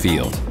out in the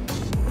field.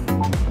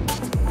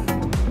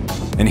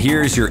 And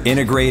here's your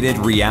integrated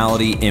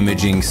reality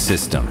imaging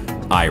system,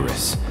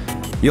 Iris.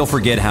 You'll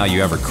forget how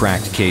you ever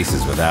cracked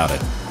cases without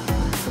it.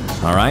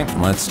 All right,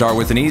 let's start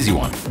with an easy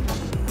one.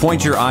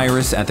 Point your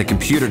Iris at the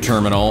computer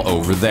terminal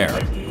over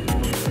there.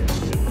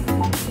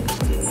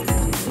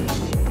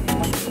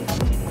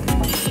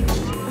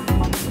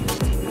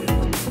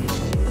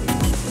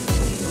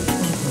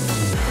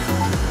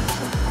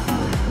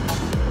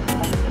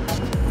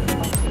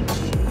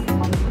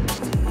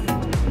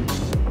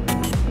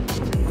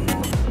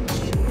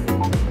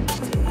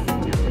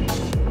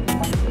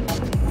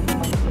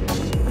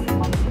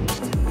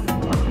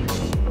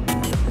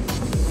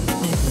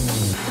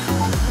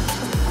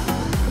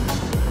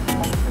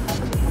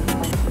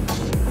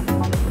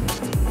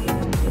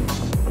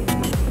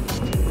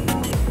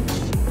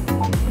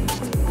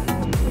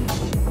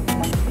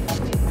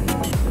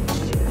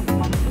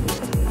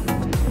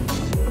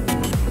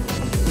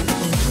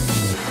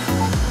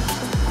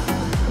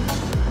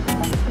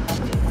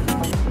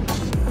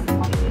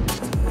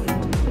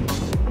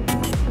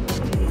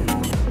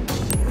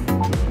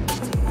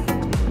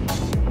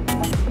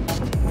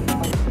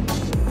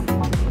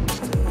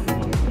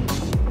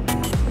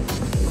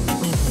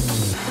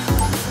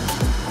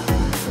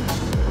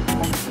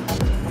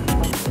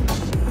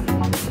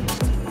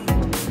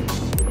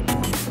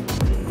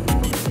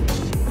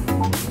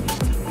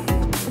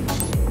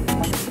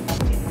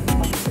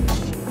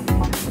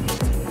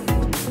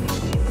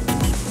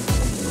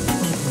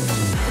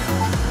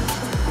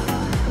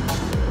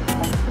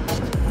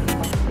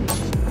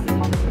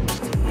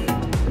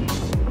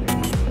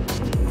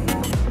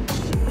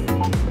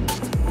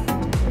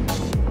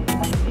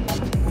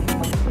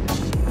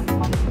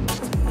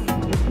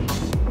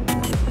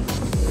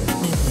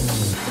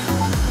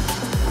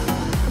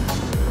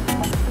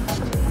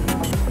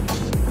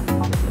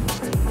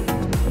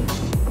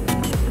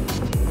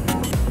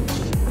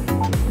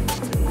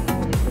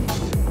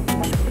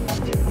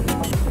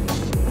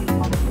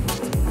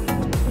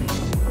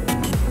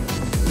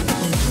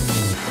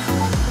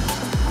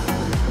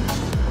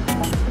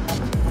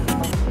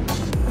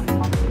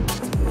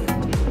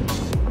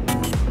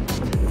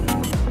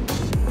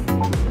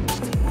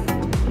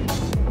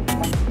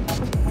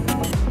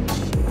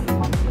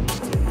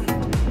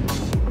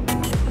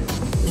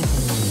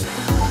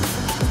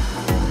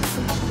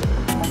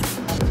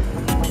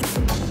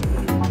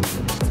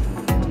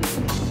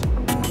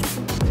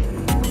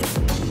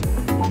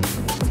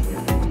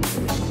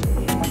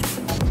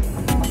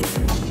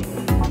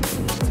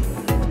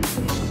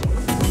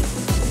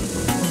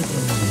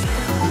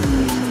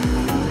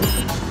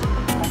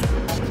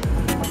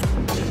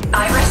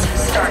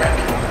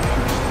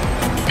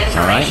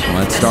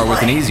 Let's start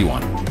with an easy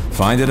one.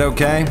 Find it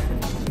okay?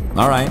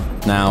 Alright,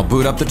 now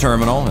boot up the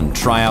terminal and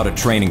try out a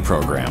training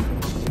program.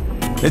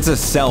 It's a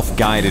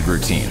self-guided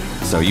routine,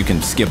 so you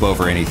can skip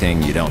over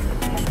anything you don't.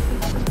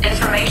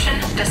 Information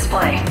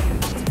display.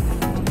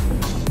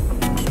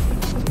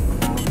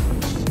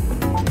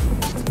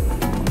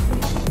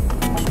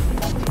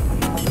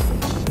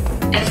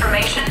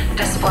 Information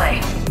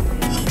display.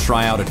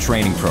 Try out a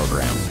training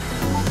program.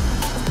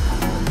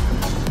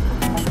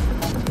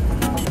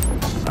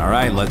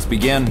 Alright, let's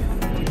begin.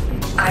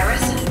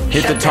 Iris,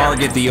 hit the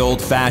target the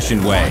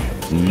old-fashioned way.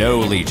 No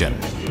Legion.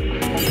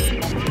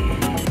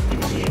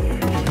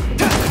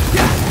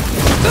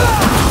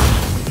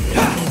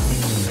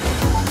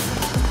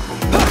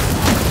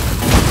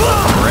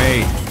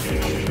 Great.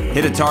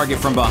 Hit a target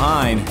from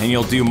behind and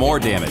you'll do more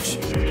damage.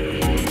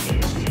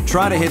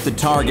 Try to hit the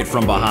target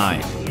from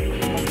behind.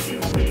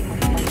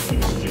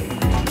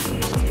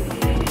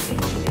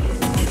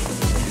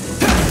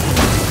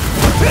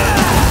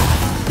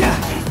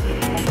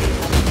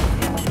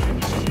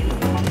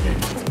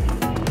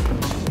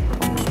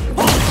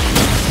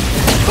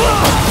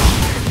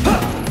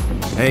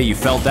 Hey, you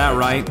felt that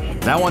right?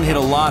 That one hit a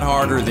lot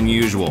harder than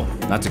usual.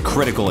 That's a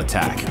critical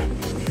attack.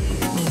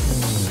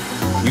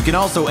 You can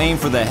also aim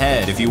for the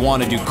head if you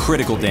want to do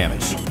critical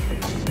damage.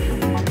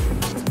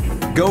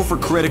 Go for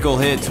critical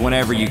hits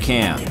whenever you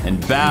can, and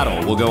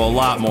battle will go a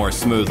lot more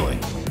smoothly.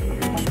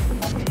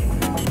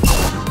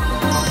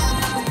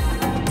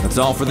 That's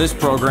all for this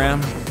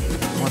program.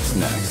 What's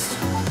next?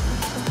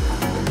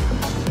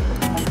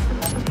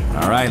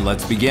 Alright,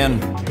 let's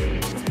begin.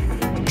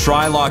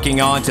 Try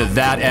locking on to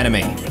that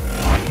enemy.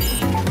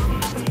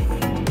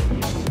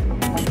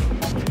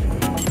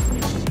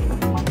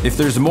 If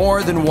there's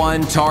more than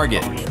one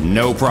target,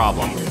 no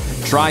problem.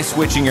 Try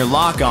switching your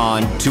lock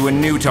on to a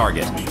new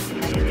target.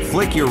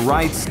 Flick your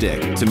right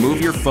stick to move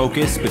your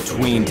focus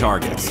between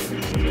targets.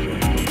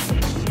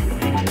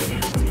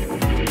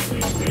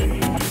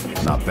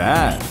 Not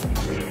bad.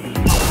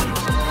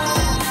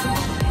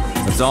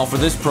 That's all for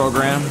this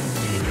program.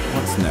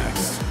 What's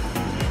next?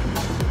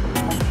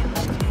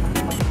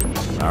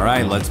 All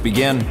right, let's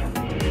begin.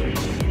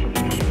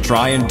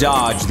 Try and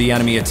dodge the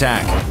enemy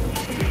attack.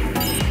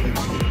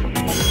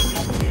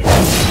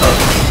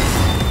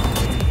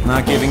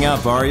 Not giving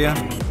up, are you?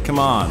 Come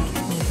on.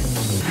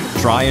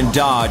 Try and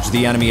dodge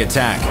the enemy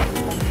attack.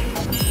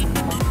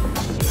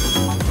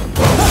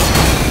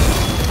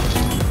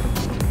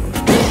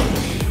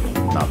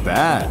 Not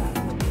bad.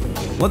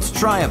 Let's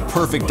try a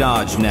perfect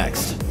dodge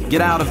next.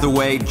 Get out of the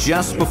way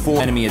just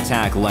before enemy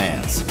attack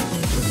lands.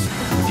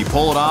 If you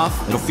pull it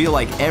off, it'll feel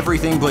like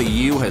everything but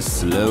you has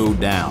slowed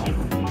down.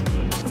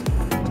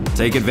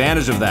 Take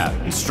advantage of that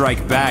and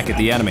strike back at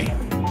the enemy.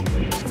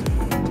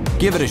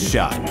 Give it a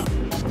shot.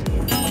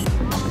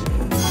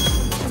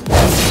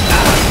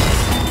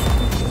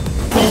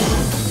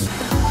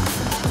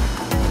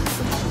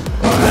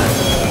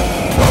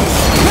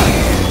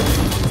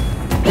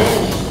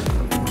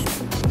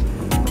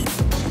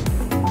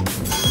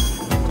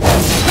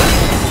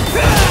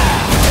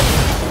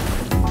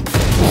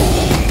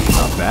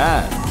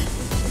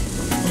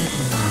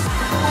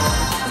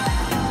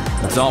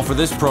 That's all for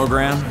this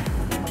program.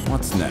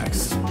 What's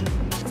next?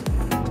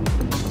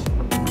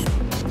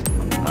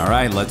 All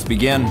right, let's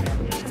begin.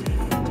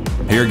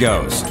 Here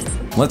goes.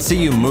 Let's see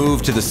you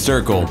move to the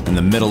circle in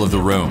the middle of the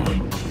room.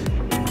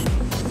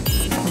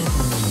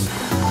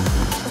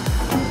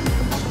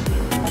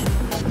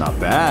 Not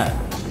bad.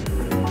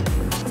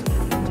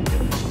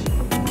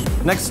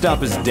 Next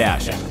up is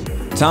dashing.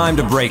 Time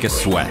to break a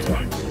sweat.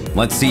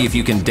 Let's see if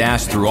you can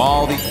dash through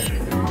all the...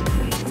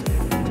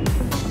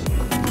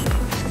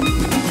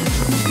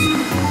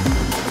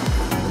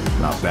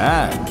 Not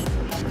bad.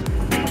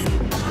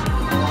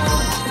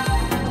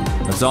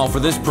 That's all for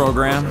this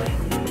program.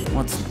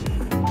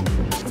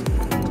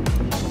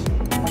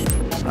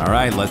 All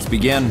right, let's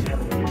begin.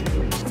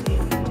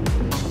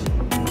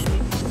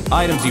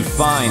 Items you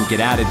find get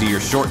added to your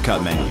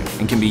shortcut menu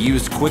and can be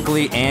used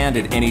quickly and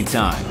at any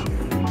time.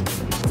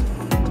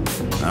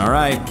 All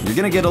right, you're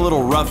gonna get a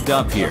little roughed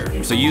up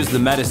here, so use the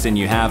medicine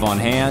you have on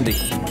hand.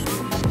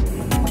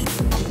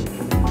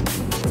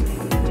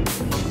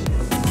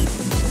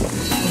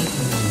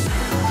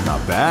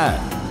 Not bad.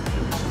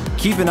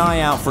 Keep an eye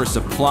out for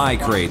supply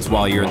crates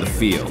while you're in the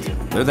field.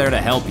 They're there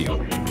to help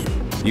you.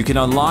 You can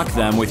unlock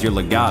them with your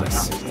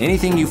legatus.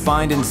 Anything you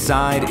find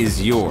inside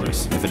is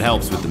yours, if it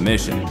helps with the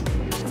mission.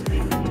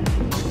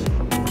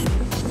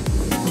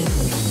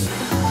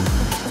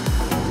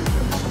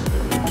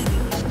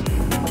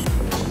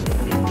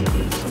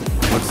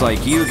 Looks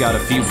like you got a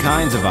few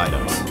kinds of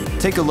items.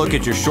 Take a look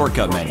at your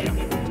shortcut menu.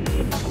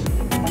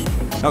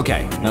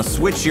 Okay, now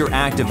switch your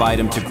active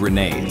item to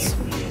grenades.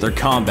 They're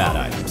combat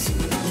items.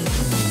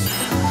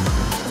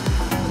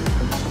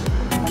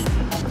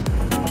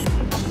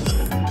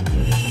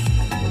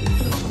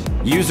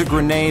 Use a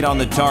grenade on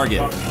the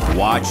target.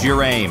 Watch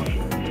your aim. Not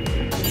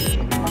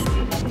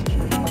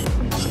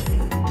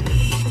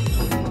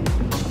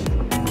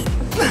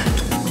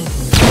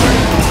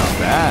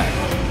bad.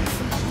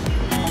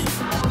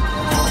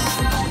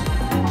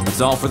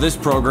 That's all for this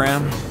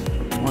program.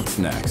 What's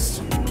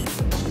next?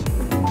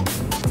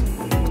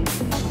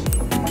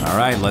 All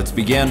right, let's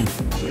begin.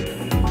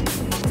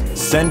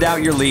 Send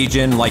out your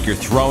Legion like you're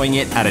throwing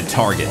it at a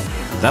target.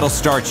 That'll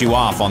start you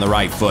off on the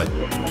right foot.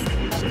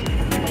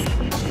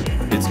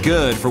 It's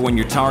good for when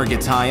your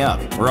target's high up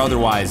or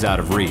otherwise out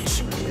of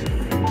reach.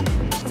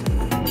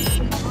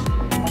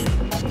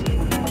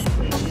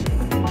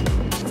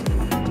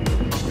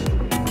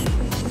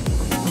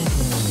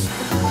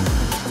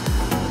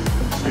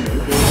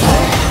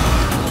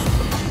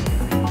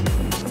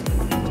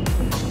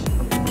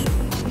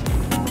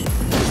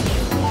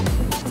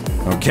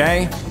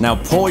 Okay, now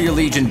pull your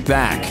Legion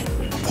back.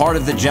 Part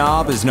of the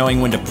job is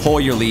knowing when to pull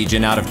your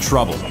Legion out of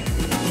trouble.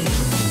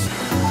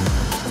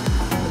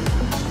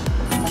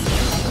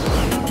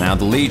 Now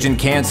the Legion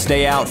can't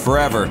stay out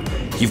forever.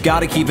 You've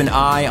got to keep an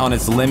eye on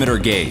its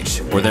limiter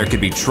gauge, or there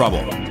could be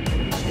trouble.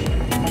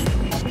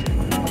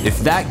 If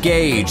that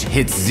gauge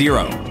hits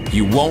 0,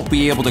 you won't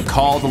be able to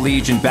call the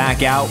Legion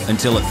back out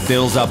until it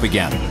fills up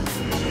again.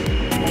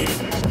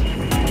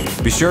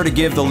 Be sure to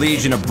give the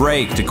Legion a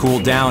break to cool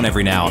down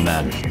every now and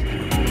then.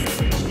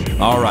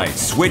 Alright,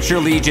 switch your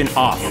Legion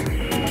off.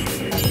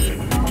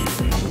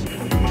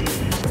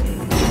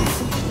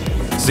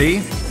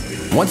 See?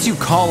 Once you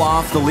call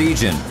off the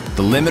Legion,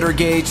 the limiter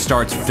gauge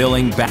starts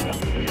filling back.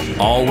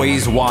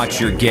 Always watch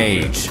your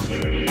gauge.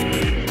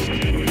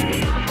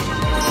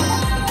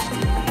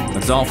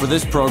 That's all for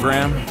this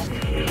program.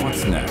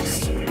 What's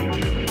next?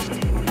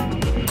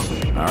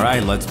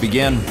 Alright, let's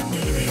begin.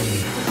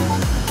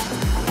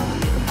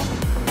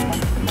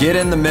 Get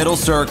in the middle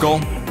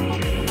circle.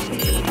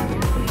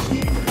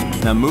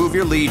 Now move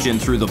your Legion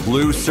through the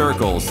blue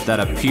circles that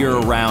appear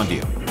around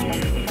you.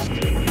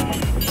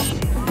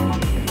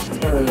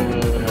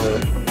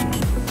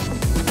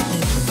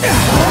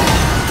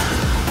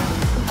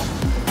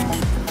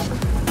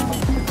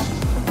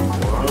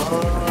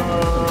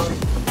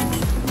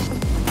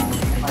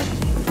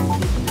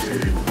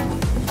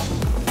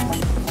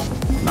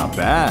 Not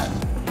bad.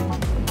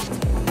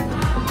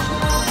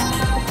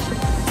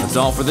 That's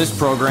all for this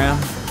program.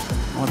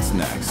 What's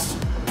next?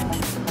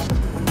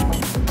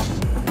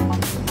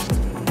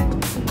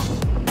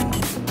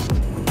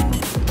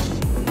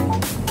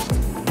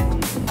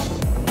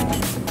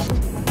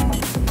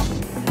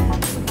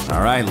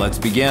 Alright, let's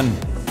begin.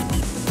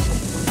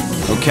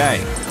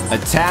 Okay,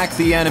 attack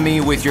the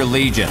enemy with your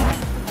Legion.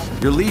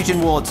 Your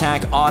Legion will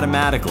attack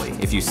automatically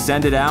if you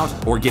send it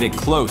out or get it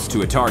close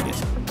to a target.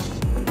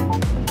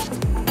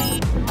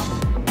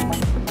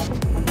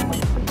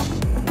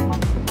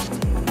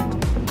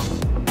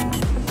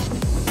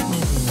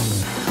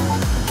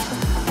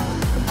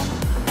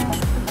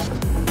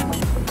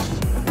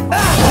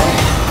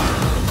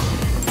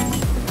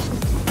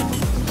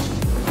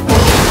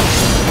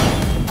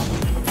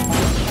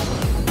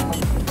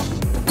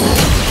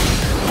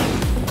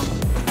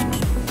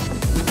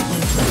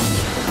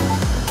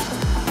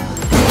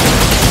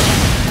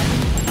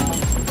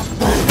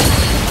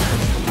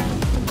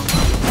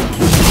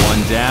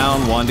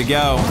 Down, one to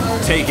go.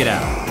 Take it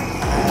out.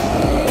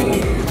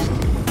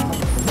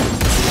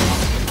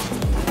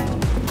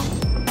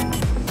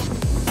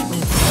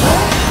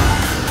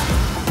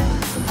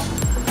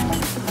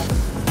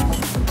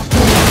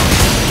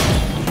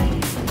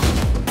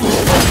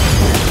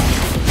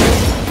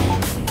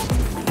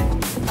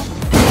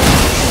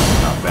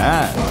 Not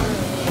bad.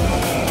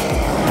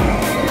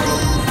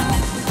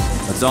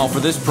 That's all for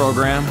this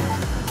program.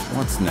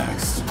 What's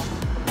next?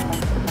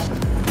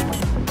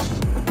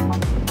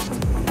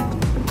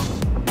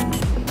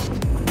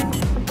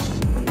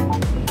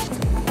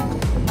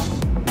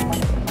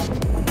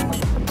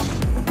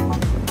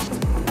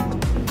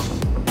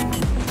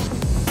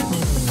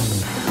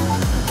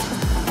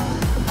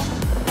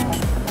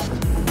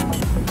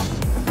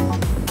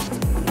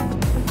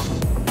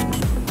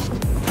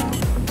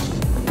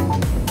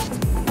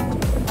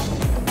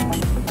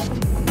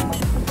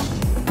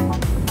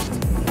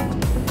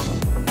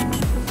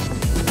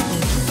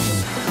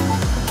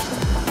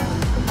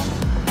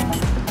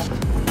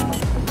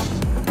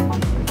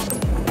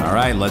 All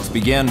right, let's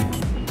begin.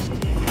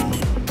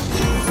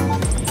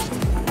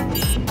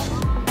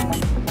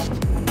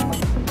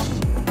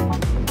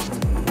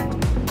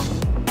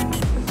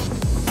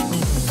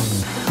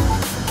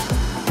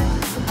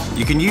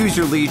 You can use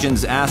your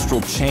Legion's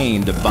Astral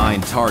Chain to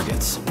bind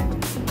targets.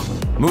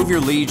 Move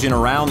your Legion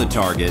around the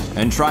target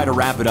and try to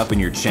wrap it up in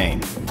your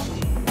chain.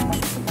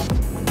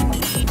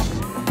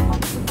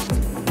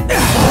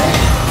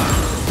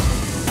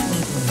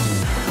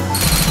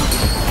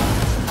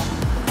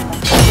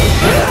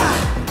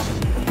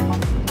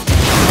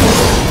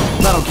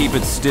 That'll keep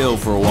it still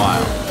for a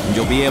while, and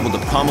you'll be able to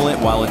pummel it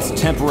while it's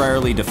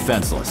temporarily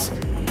defenseless.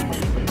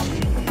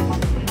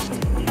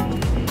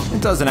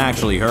 It doesn't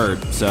actually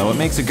hurt, so it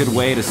makes a good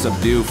way to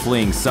subdue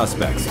fleeing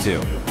suspects, too.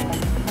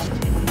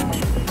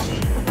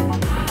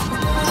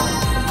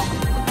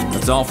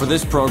 That's all for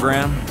this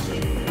program.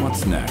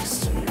 What's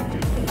next?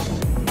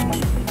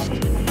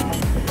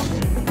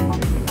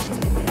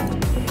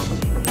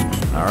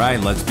 All right,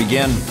 let's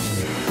begin.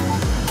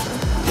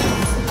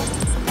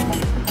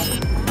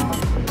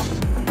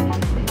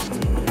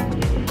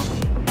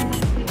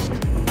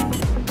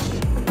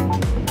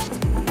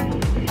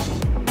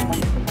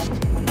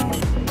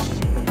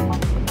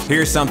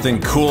 Here's something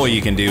cool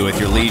you can do with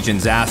your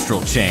Legion's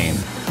Astral Chain.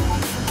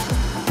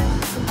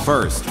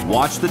 First,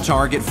 watch the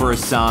target for a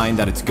sign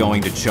that it's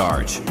going to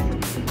charge.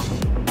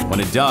 When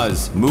it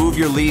does, move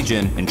your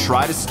Legion and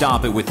try to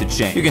stop it with the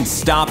chain. You can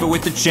stop it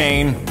with the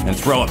chain and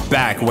throw it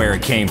back where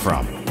it came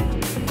from.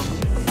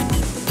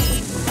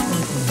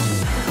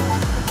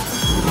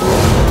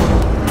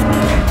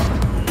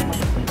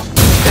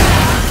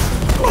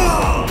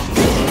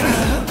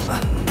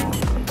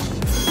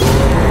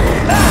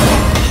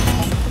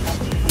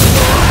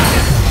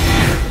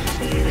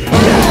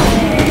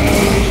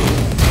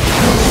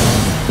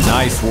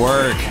 Nice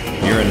work.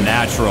 You're a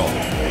natural.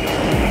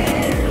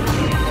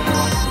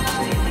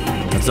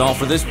 That's all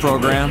for this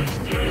program.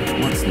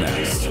 What's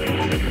next?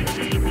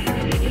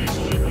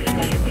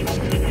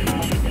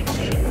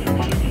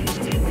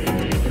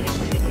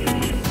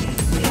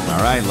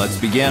 All right, let's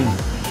begin.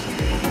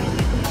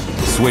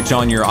 Switch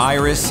on your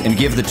iris and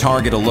give the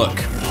target a look.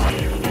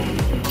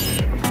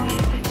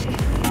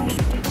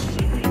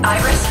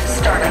 Iris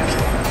startup.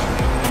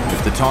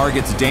 If the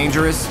target's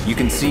dangerous, you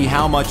can see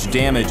how much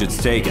damage it's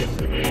taken.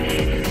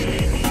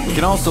 You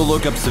can also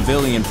look up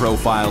civilian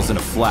profiles in a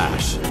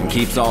flash, and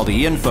keeps all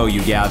the info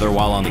you gather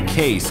while on the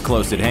case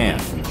close at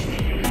hand.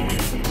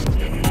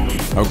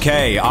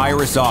 Okay,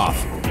 iris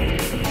off.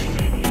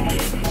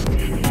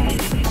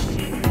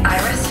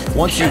 Iris.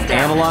 Once you've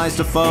down. analyzed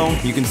a foe,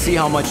 you can see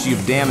how much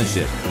you've damaged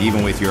it,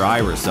 even with your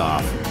iris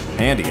off.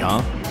 Handy,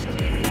 huh?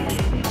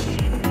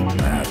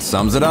 That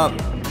sums it up.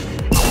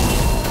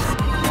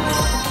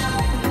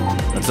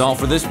 That's all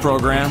for this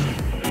program.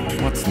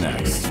 What's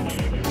next?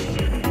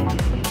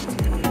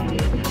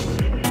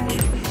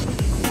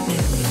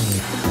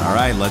 All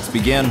right, let's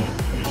begin.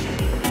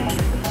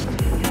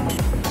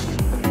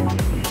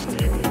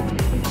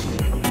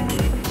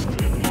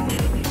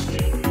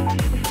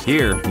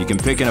 Here, you can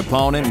pick an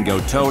opponent and go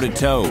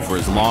toe-to-toe for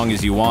as long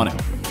as you want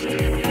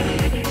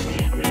it.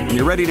 When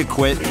you're ready to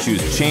quit,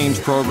 choose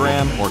change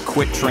program or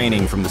quit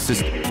training from the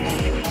system.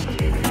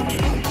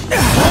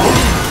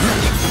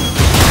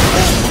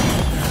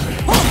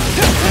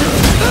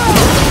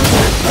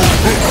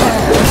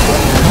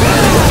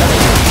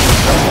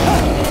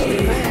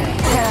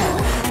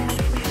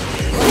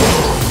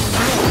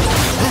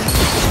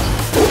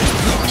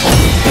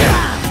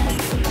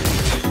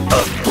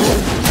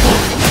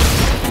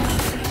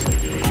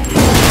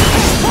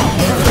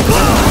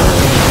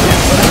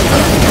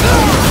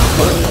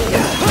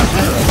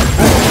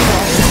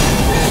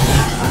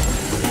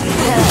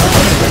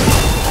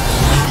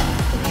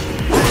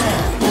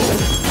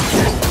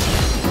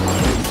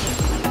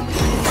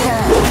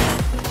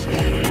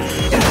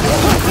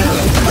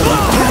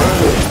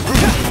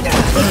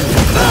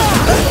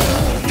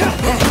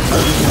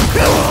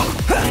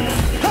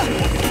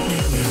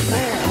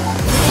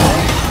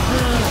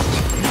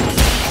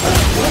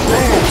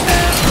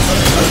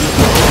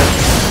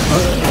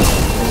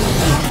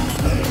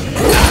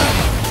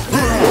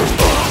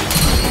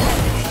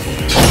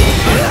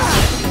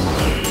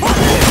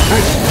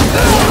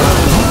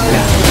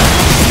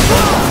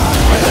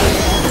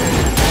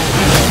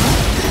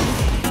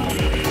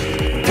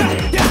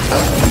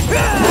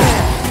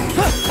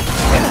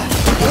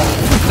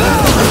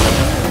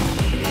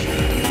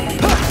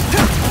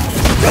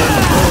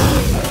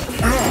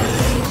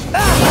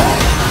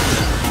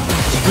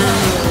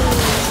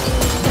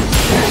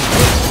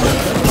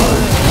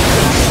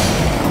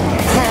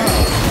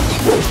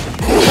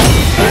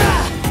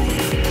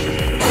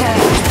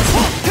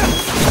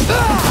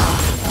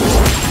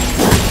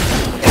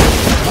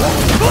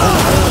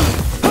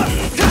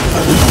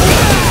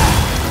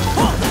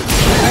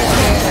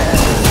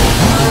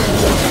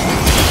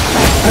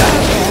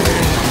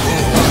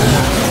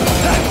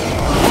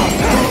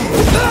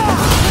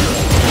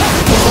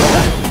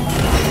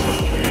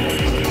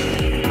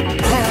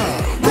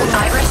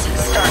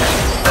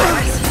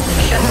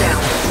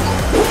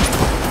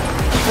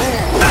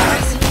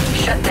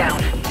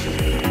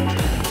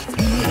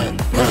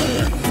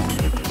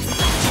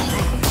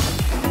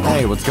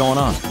 Hey, what's going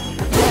on?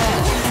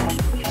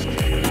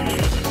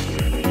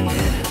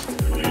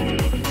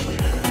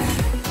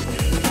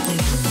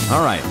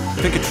 All right,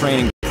 pick a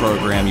training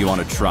program you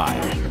want to try.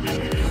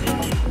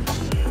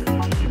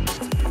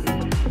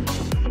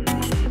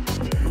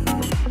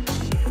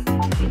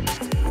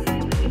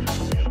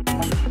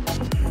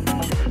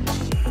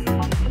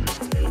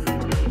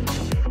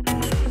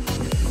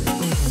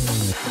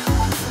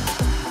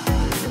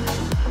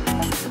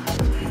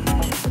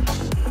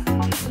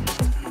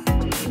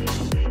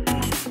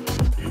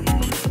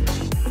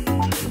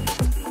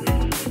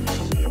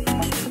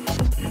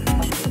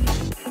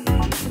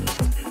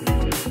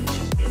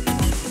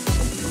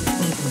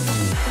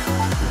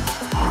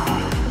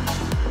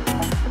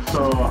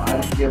 So I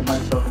get my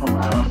stuff from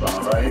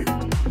Amazon, right?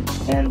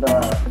 And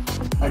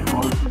I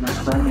told her to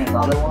send me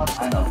another one.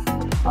 I know.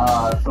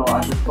 So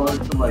I just told her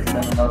to like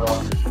send another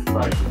one. She's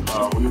like,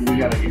 we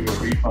gotta give you a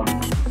refund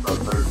for the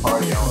third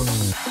party. I was,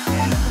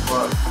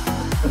 but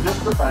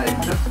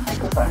just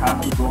because I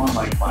have to go and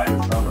like buy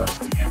the stuff that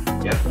we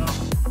can't get them,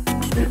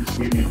 they just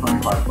gave me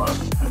 $25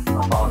 as an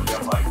apology.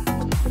 I'm like,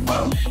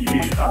 well,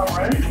 shit,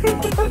 alright.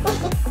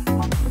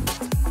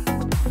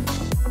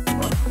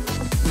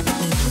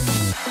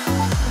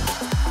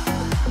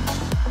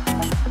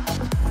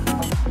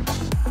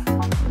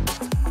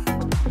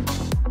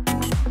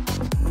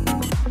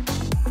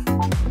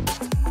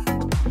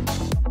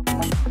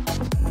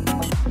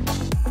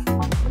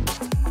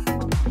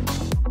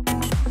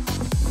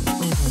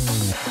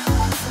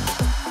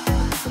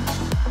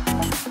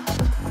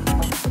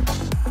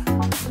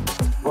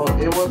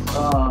 It was,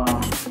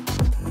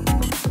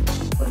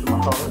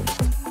 whatchamacallit?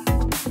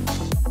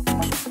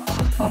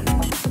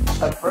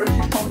 At first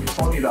she told me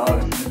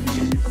 $20 and then she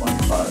gave me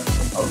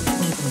 $25.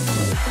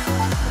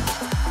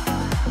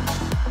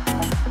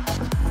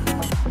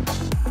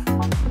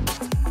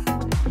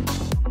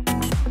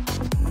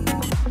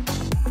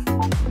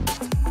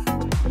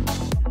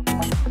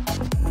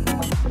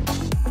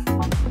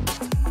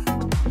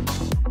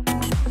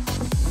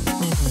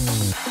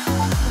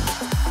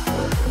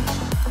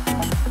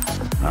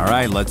 All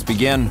right, let's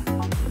begin.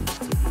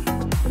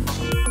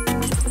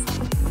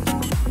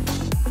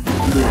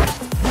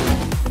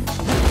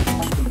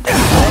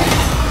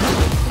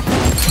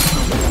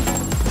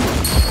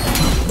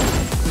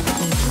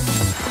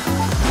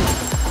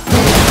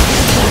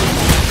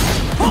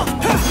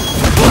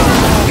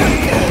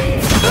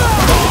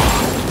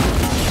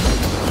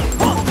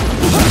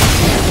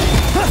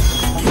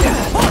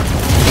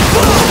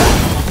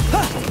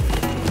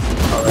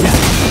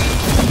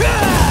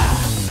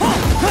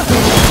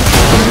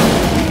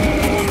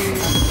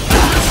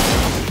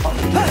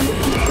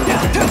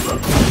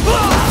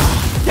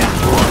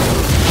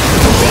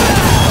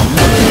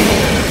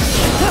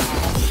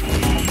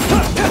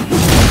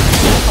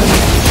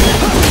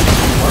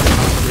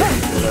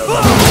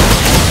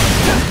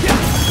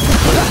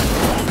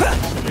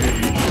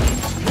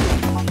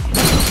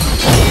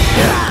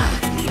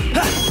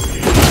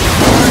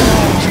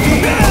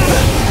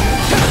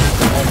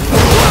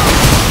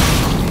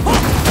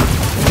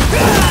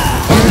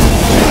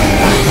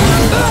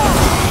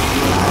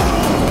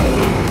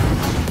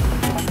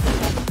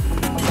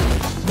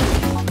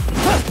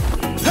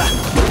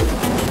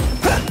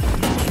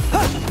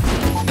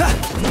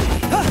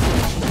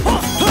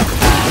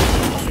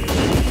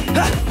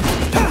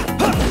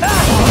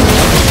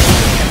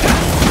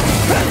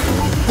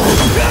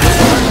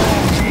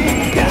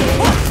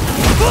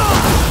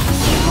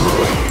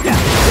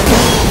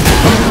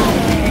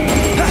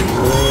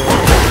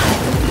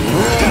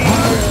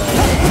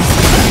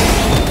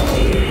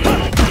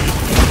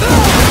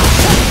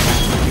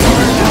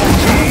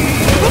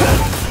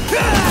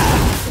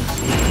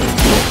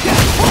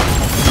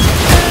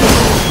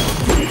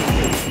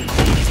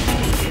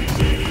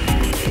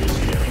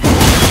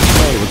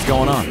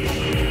 going on?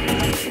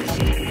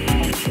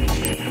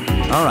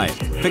 Alright,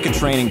 pick a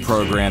training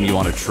program you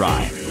want to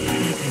try.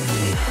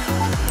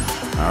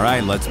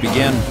 Alright, let's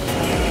begin.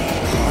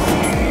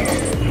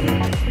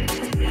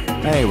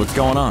 Hey, what's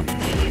going on?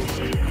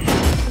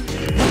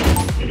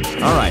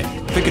 Alright,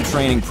 pick a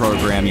training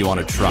program you want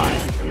to try.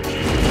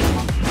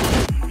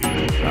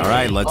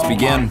 Alright, let's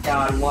begin.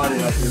 God, why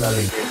did I do that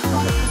again?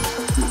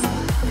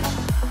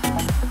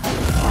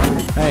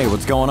 Hey,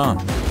 what's going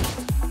on?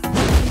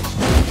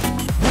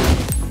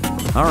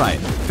 Alright,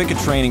 pick a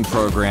training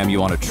program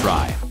you want to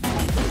try.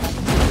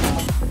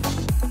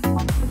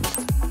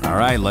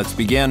 Alright, let's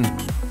begin.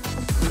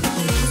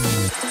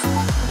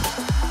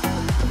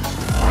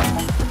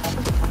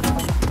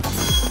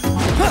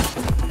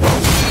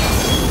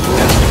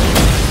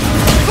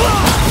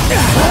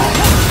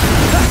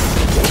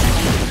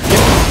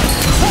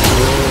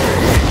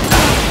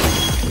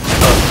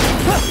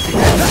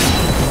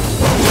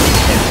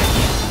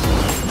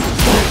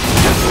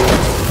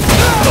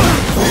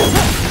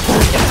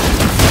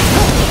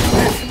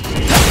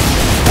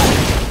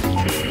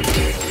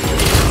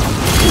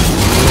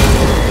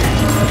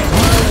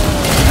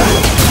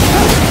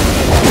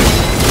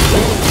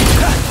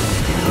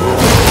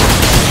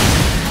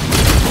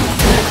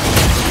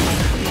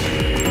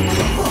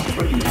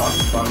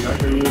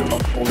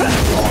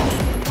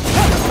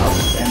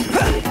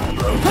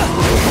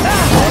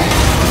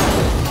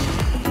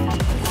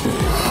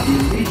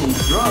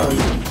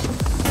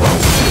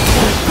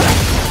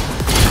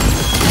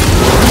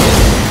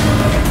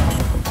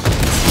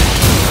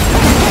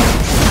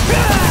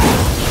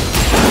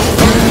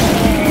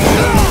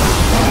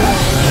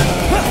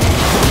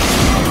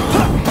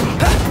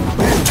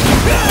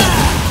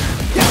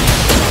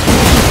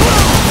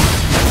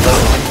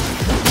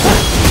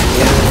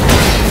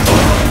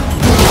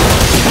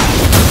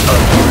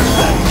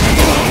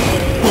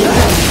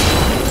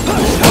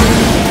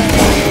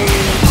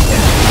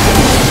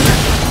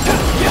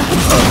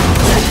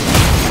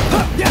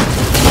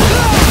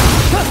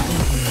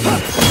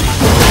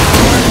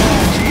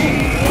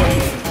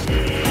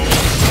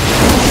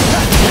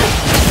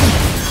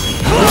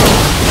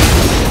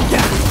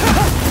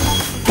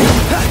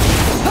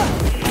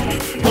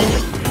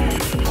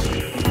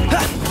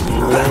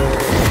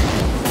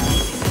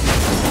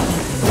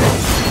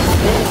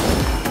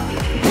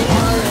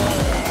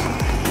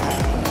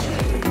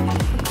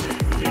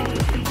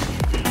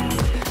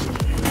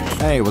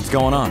 Hey, what's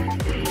going on?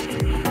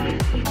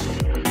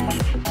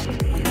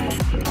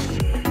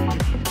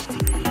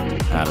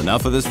 Had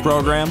enough of this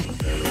program?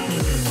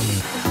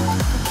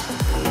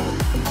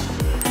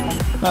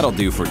 That'll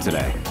do for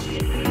today.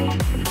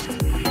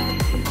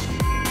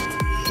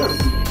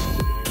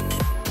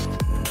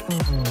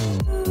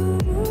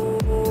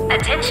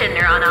 Attention,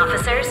 Neuron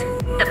officers.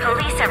 The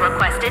police have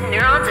requested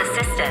Neuron's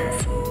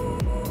assistance.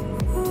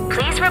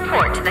 Please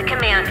report to the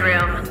command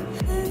room.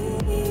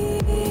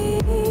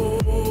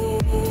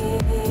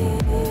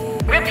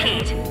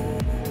 Repeat.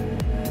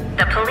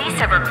 The police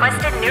have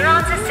requested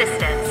Neuron's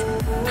assistance.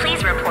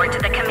 Please report to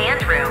the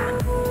command room.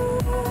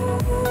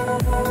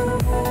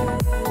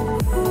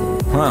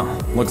 Well,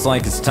 looks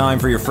like it's time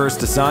for your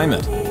first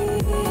assignment.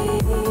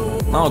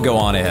 I'll go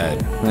on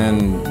ahead,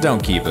 and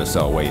don't keep us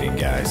all waiting,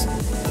 guys.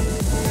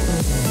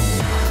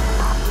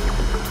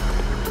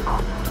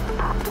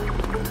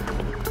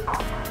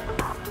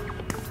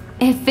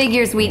 It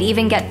figures we'd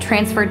even get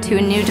transferred to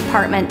a new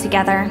department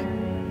together.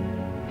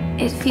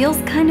 It feels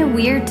kind of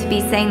weird to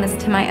be saying this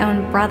to my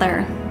own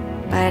brother,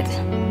 but,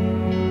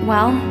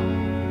 well,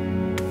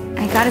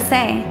 I gotta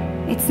say,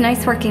 it's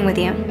nice working with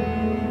you.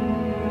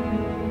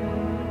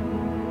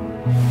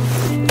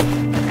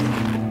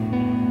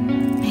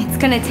 It's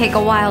gonna take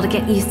a while to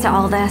get used to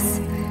all this,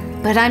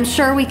 but I'm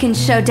sure we can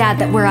show Dad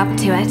that we're up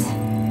to it.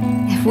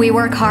 If we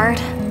work hard,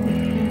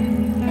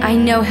 I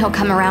know he'll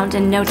come around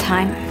in no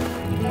time.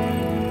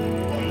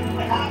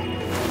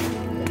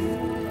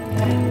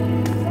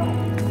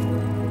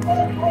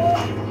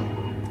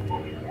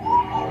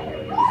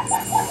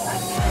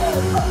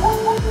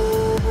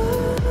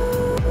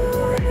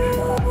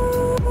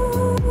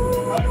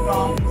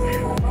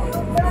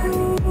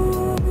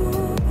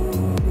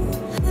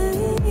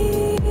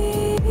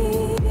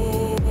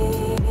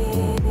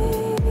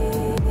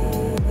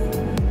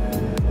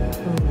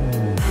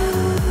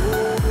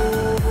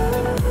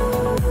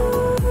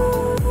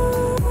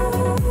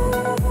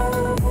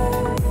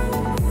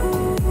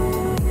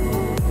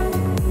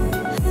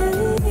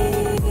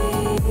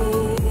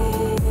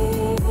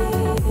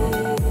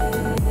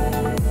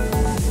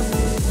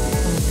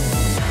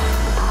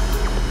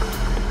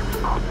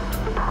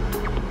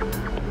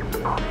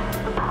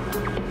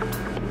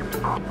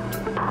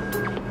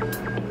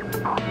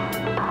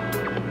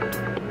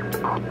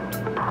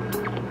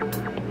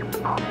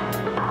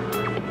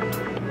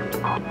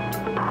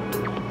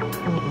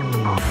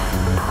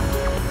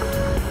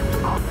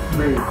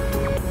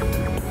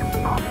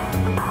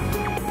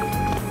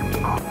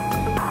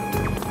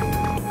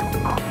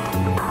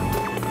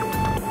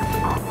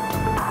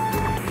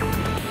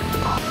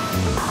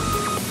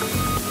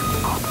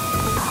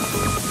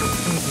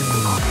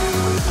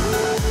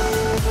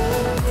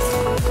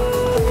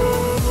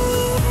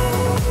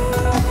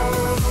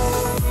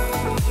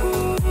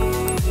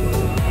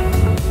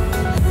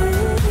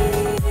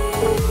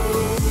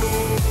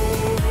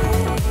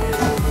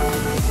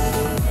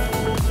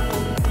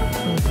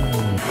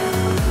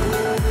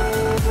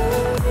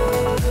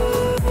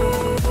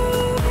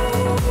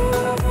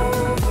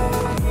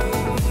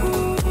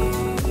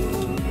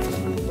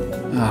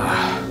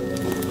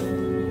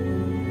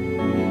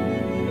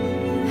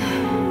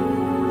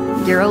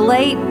 You're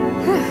late,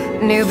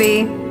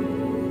 newbie.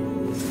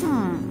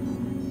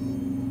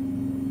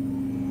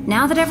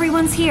 Now that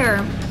everyone's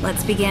here,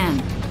 let's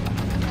begin.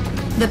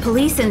 The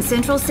police in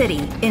Central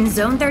City, in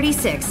Zone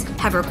 36,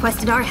 have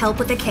requested our help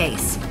with a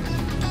case.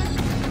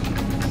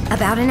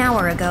 About an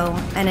hour ago,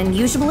 an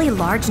unusually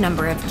large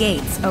number of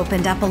gates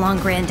opened up along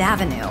Grand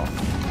Avenue.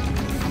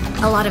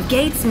 A lot of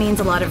gates means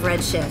a lot of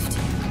redshift.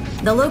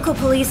 The local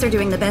police are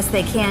doing the best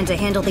they can to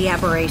handle the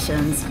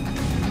aberrations.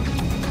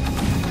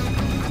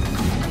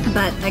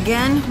 But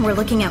again, we're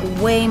looking at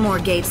way more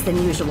gates than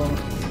usual.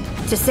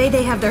 To say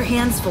they have their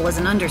hands full is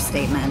an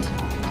understatement.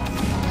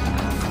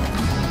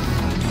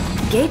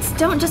 Gates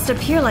don't just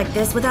appear like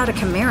this without a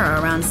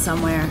Chimera around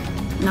somewhere.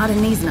 Not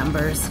in these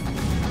numbers.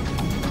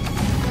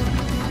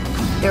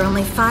 There are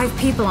only 5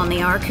 people on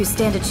the Ark who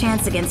stand a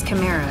chance against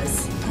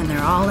Chimeras, and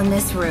they're all in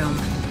this room.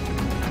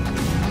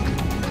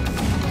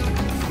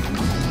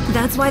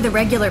 That's why the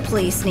regular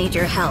police need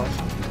your help.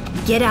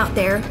 Get out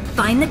there,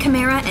 find the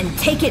Chimera, and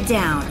take it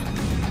down.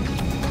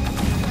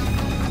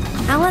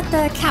 I'll let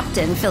the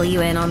captain fill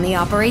you in on the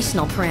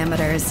operational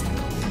parameters.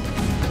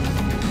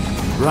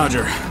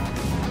 Roger.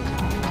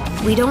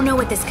 We don't know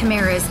what this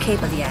Chimera is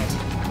capable of yet.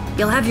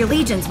 You'll have your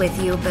legions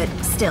with you, but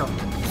still,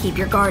 keep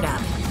your guard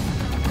up.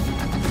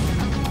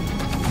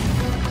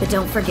 But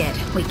don't forget,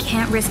 we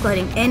can't risk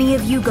letting any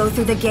of you go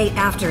through the gate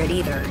after it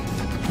either.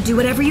 Do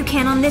whatever you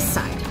can on this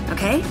side,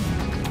 okay?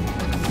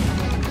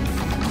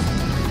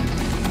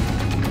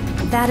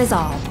 That is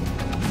all.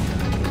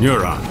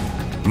 Neuron,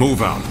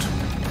 move out.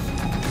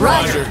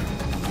 Roger.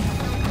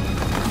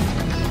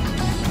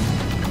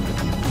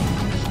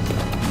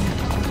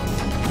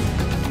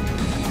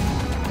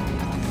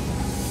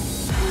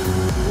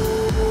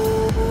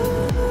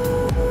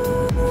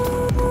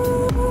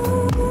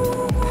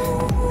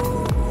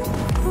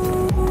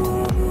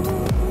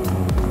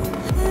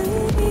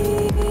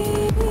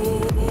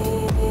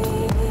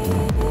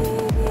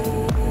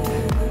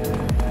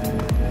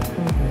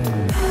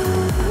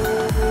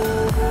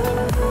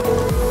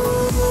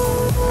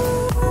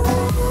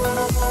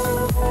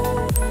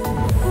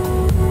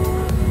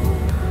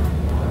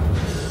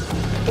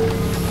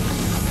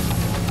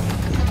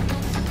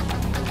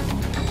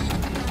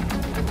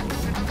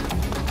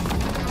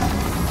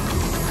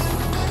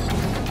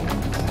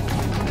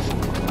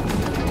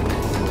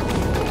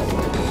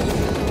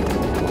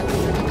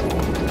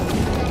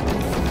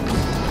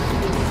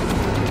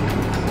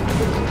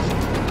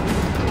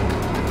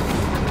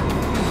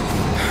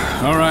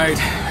 All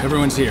right,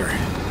 everyone's here.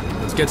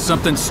 Let's get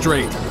something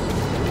straight.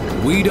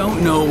 We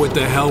don't know what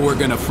the hell we're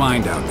gonna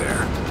find out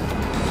there.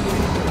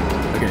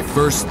 Okay,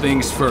 first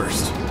things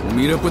first. We'll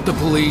meet up with the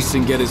police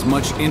and get as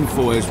much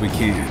info as we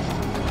can.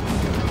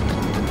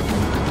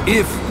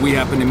 If we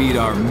happen to meet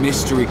our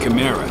mystery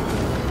Chimera,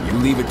 you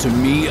leave it to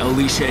me,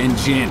 Alicia, and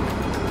Jin.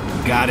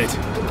 Got it?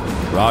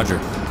 Roger.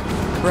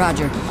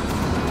 Roger.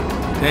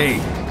 Hey,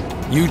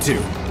 you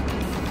two.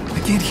 I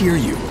can't hear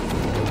you.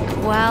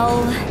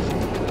 Well,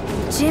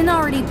 Jin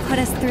already put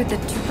us through the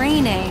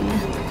training,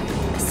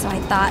 so I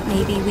thought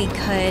maybe we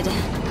could...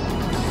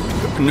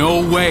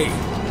 No way!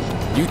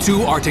 You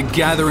two are to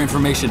gather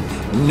information.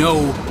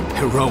 No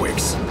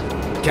heroics.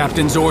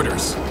 Captain's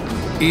orders.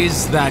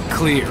 Is that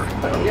clear?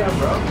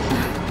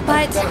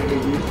 But...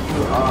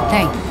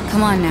 Hey,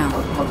 come on now.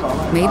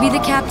 Maybe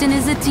the captain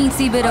is a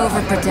teensy bit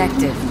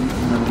overprotective.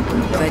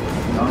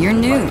 But you're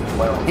new,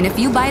 and if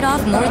you bite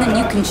off more than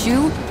you can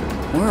chew,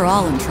 we're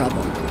all in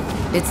trouble.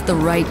 It's the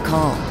right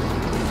call.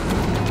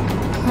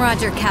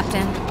 Roger,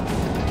 Captain.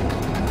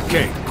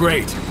 Okay,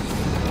 great.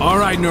 All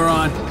right,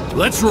 Neuron,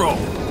 let's roll.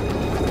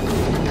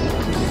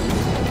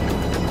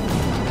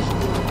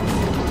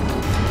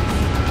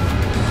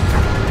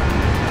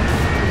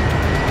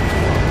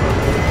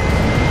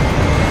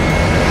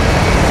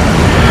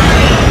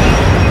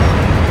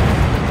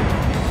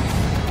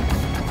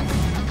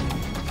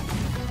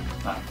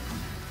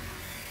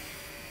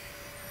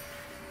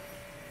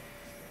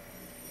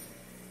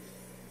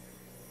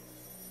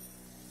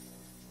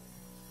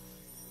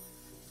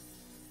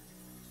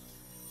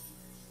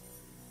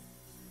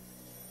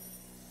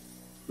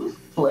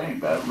 Playing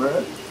that,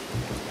 bro.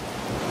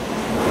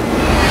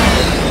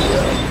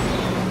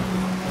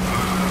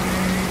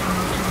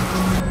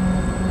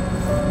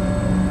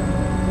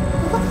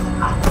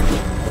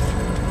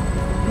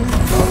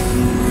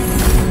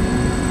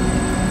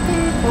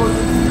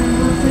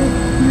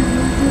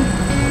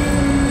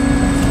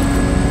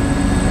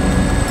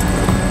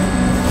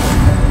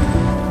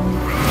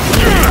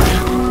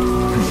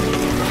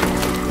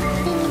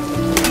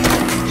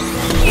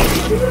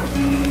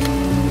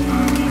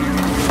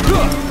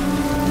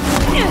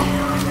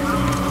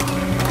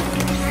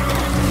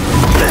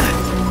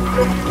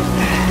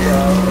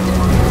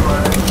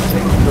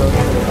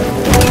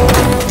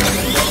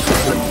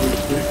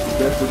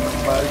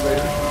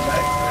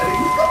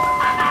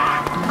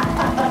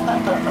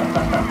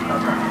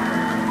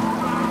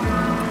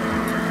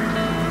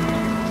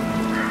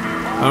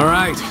 All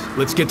right,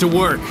 let's get to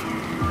work.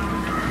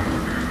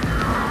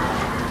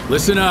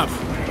 Listen up.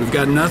 We've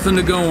got nothing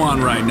to go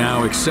on right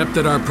now except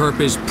that our perp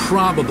is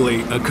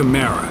probably a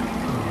Chimera.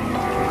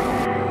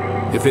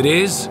 If it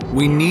is,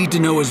 we need to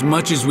know as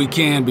much as we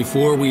can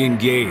before we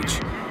engage.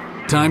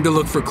 Time to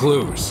look for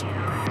clues.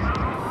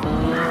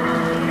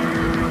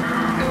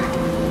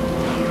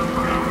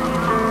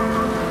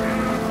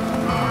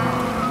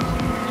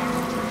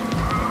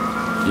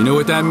 You know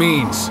what that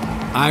means.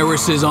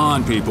 Iris is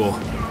on, people.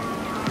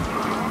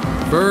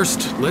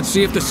 First, let's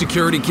see if the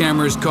security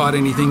cameras caught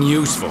anything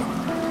useful.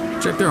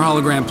 Check their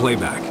hologram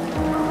playback.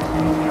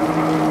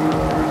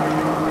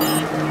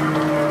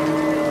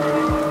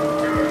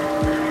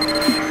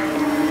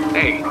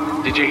 Hey,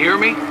 did you hear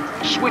me?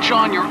 Switch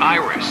on your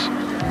Iris.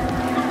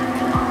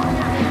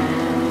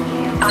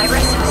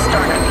 Iris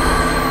startup.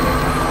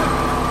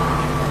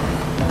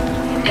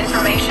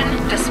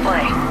 Information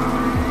display.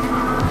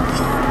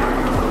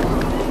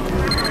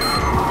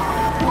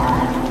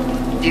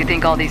 Do you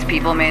think all these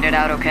people made it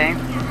out okay?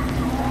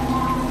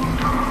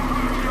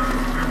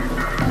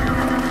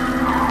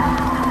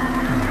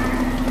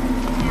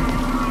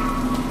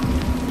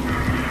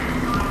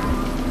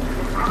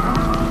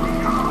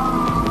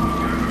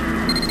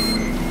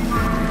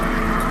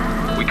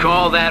 We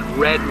call that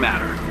red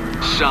matter.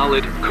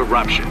 Solid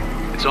corruption.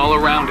 It's all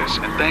around us,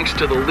 and thanks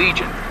to the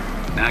Legion,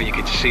 now you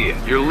can see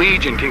it. Your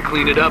Legion can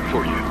clean it up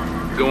for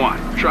you. Go on,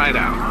 try it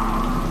out.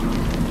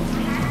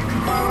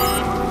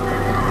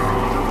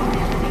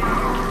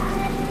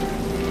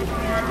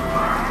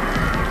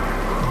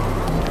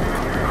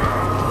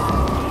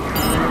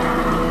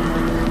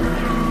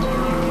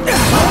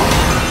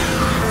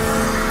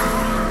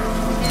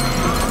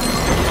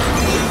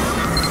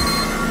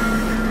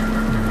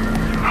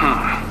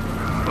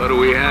 What do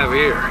we have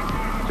here?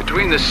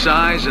 Between the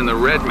size and the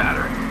red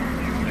matter,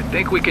 I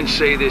think we can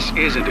say this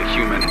isn't a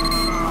human.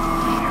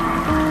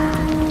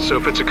 So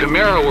if it's a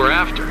Chimera we're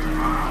after,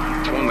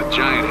 it's one with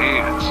giant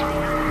hands.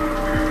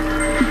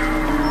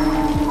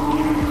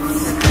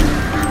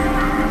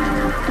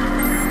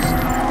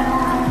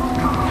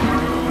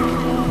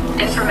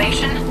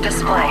 Information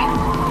display.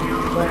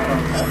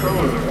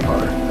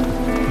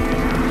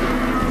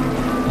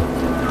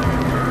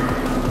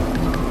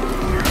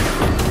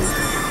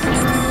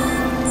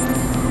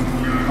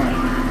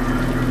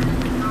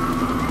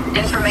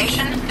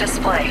 Information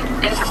display.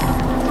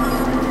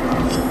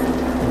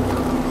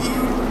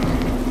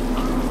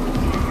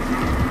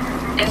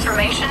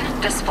 Information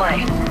display.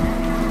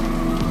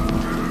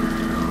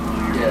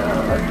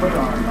 Yeah, I put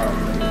on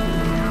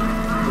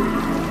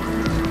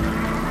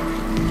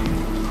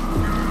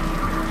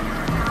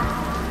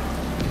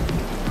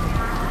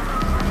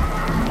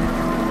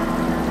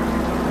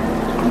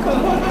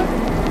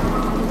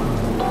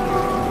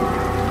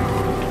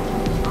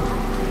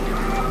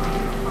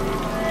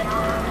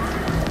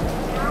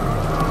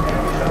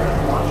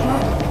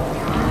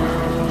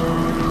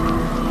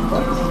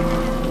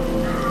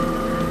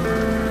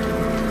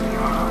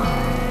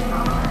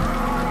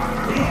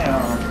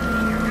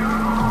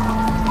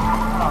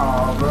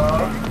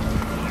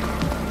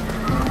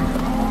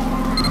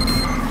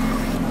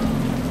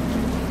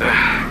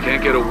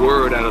Can't get a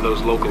word out of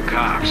those local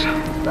cops.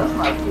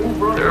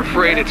 They're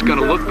afraid it's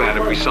gonna look bad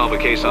if we solve a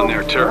case on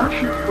their turf.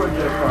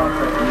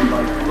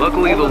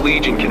 Luckily, the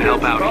Legion can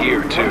help out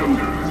here, too.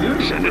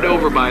 Send it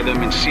over by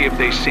them and see if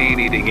they say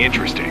anything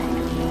interesting.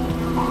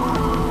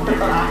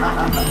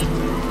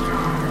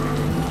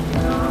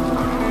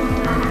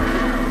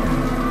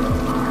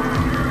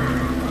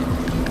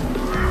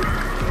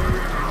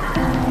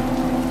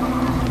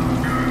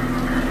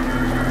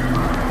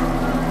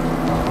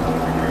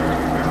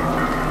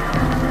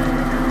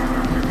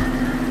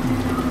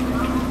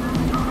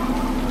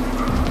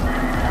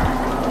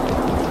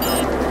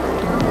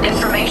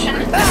 Information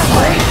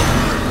display.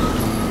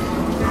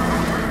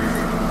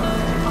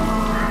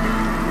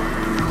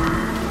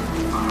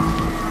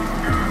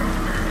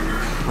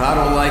 I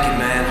don't like it,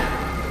 man.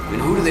 I mean,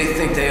 who do they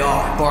think they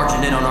are,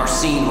 barging in on our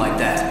scene like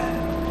that?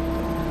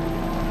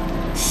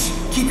 Shh,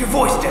 keep your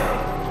voice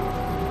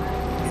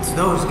down. It's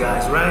those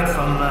guys, right?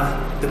 From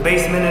the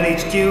basement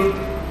at HQ?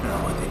 No,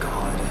 what they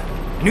call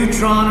it?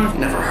 Neutron?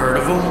 Never heard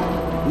of them.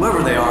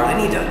 Whoever they are,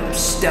 they need to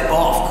step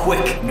off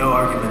quick. No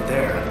argument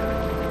there.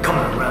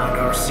 Coming around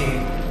our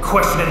scene,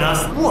 questioning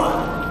us.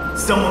 What?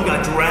 Someone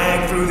got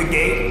dragged through the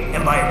gate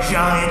and by a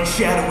giant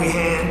shadowy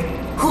hand?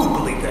 Who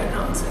believed that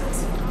nonsense?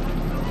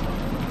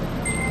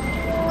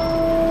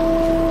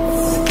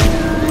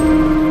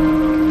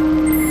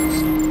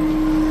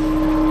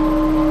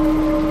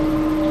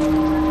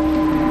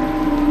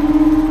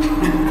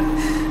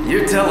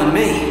 You're telling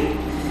me.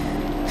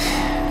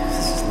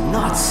 This is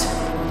nuts.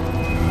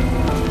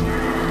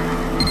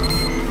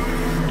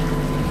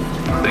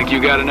 Think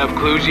you got enough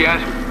clues yet?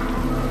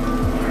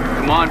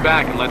 Come on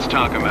back and let's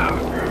talk them out.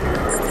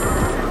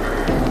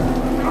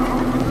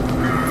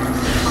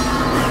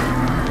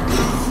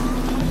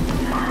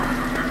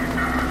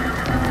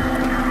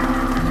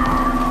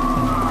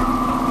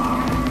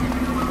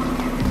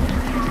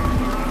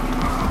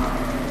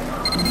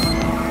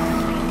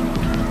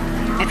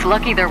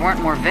 Lucky there weren't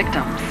more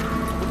victims.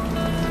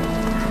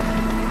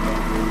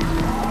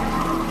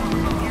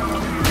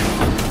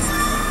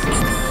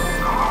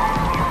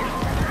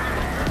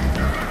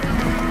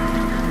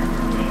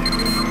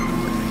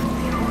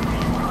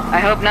 I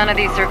hope none of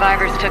these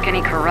survivors took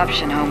any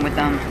corruption home with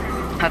them.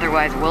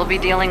 Otherwise, we'll be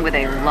dealing with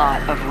a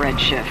lot of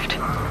redshift.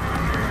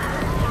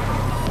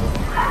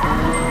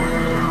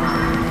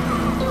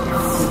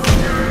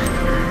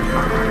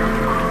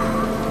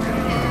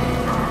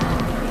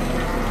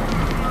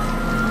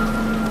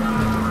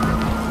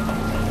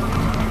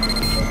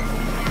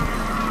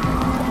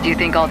 Do you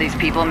think all these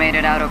people made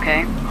it out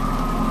okay?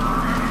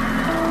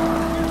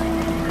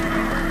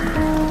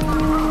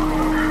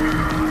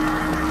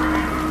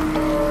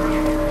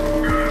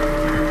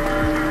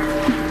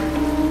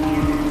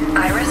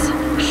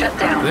 Shut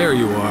down. There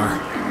you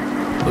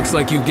are. Looks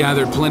like you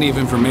gathered plenty of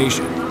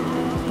information.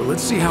 But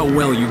let's see how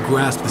well you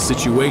grasp the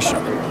situation.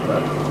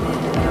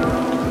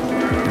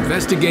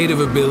 Investigative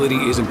ability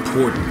is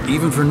important,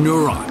 even for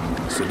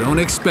Neuron, so don't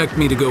expect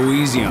me to go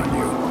easy on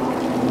you.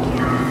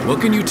 What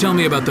can you tell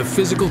me about the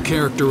physical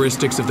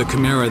characteristics of the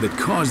Chimera that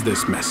caused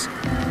this mess?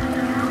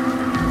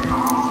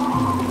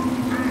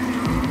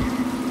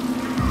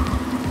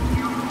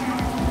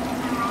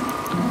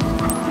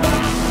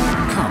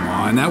 Come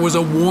on, that was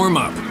a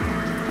warm-up.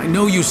 I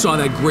know you saw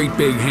that great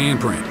big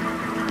handprint.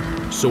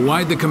 So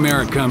why'd the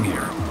Chimera come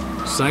here?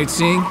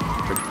 Sightseeing?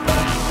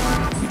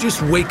 You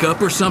just wake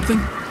up or something?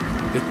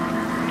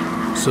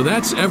 So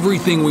that's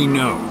everything we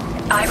know.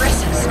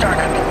 Iris,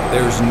 startup.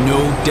 There's no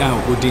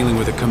doubt we're dealing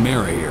with a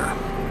Chimera here.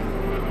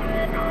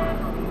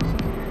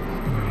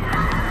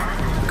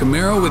 A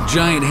Chimera with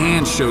giant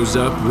hands shows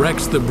up,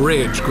 wrecks the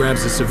bridge,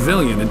 grabs a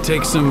civilian, and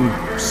takes him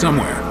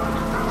somewhere.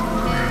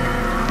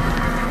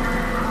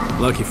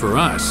 Lucky for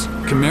us,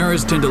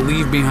 Chimeras tend to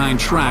leave behind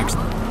tracks.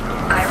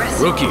 Iris,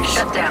 Rookies,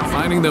 shut down.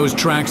 finding those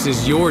tracks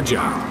is your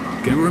job.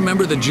 Can you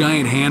remember the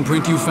giant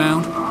handprint you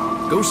found?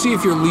 Go see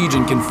if your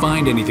Legion can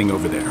find anything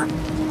over there.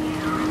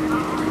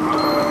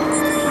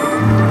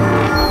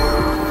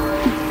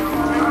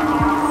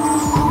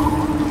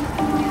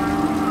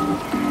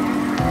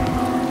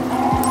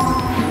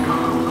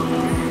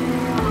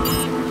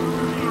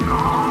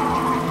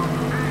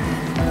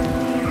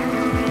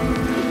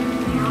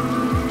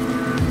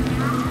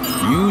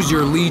 Use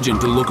your Legion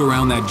to look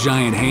around that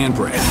giant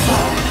handprint.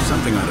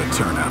 Something ought to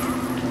turn up.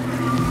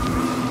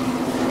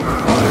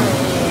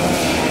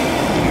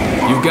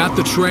 You've got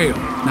the trail.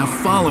 Now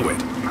follow it.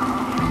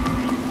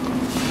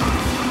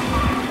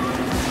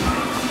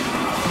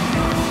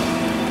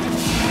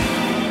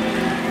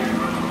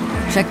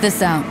 Check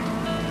this out.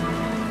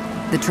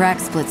 The track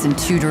splits in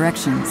 2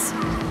 directions.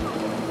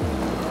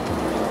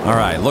 All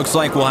right, looks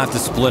like we'll have to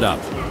split up.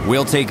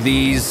 We'll take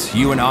these,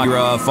 you and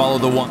Agra follow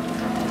the one.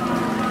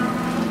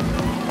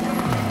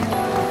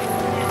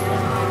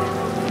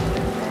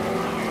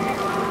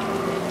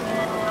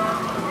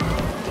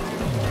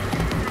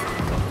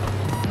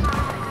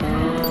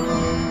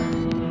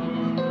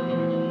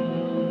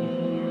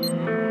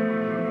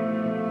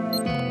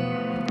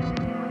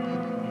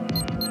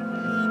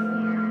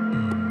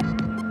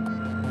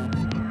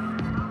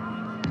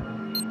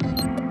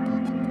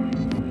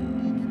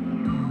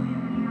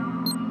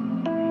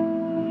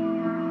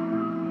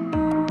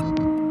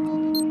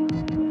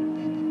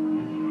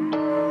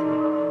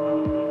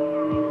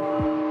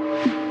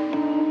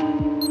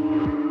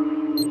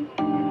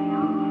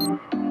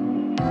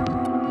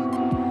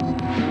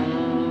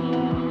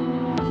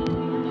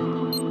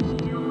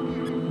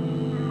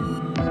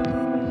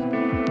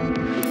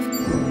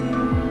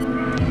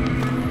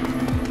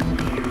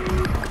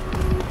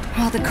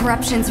 Oh, the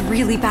corruption's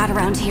really bad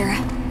around here.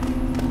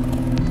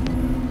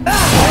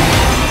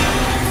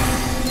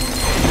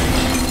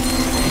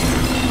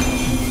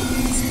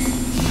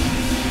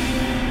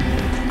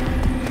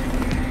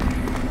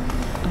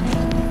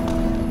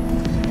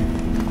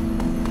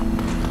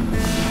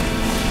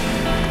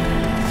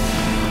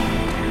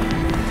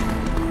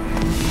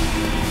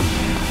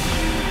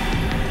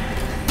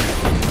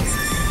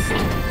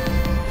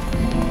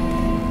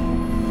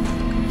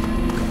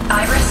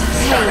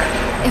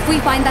 If we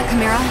find that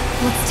Chimera,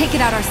 let's take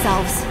it out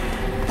ourselves.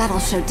 That'll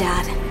show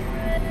Dad.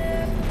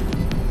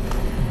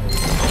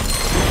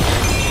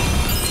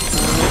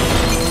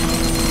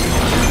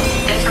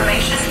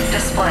 Information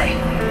display.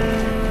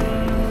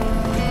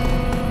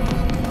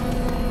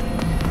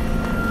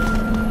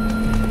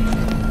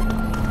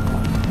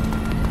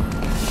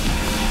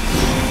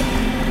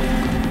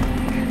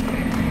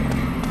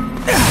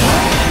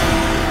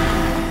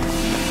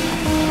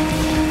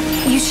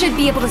 You should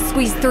be able to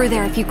squeeze through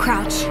there if you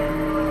crouch.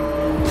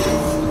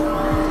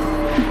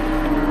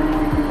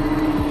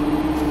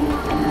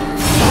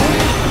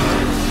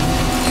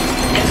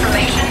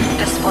 Information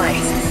display.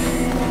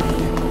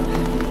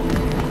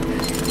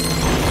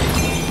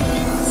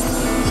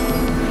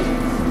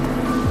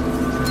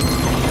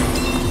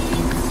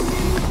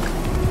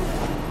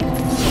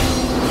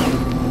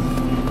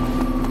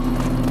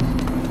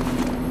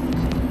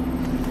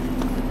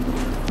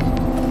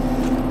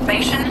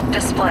 Information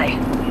display.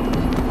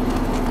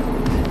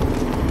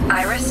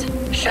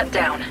 shut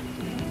down.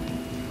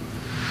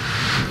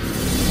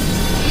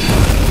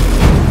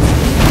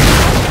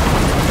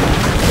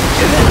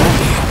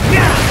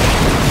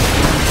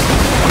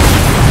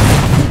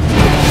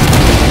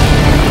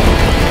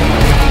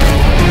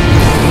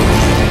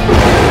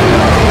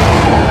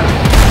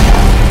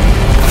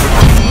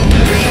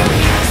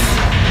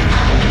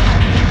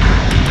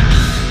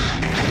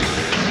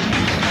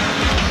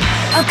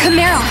 A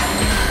Chimera!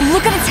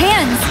 Look at its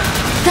hands!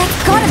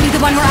 That's gotta be the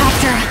one we're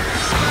after!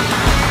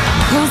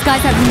 Those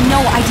guys have no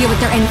idea what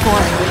they're in for.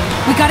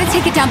 We gotta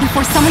take it down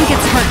before someone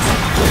gets hurt.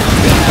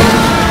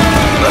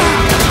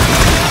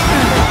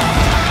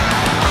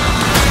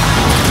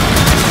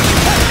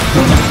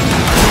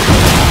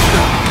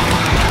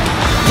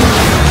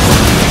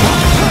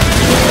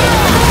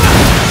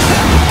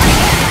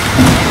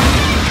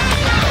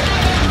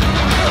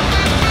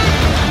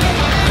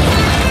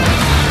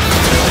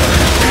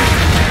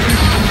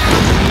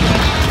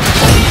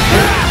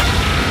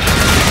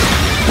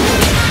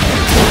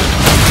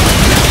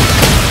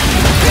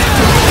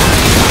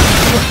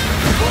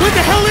 What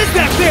the hell is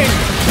that thing?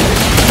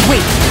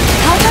 Wait,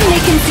 how come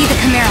they can see the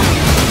Chimera?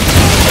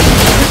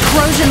 The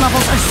corrosion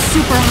levels are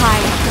super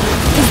high.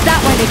 Is that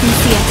why they can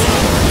see it?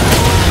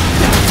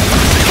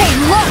 Hey,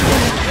 look!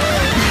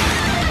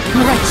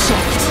 Right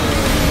shift.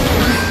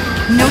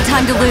 No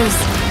time to lose.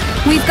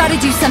 We've got to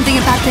do something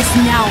about this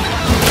now.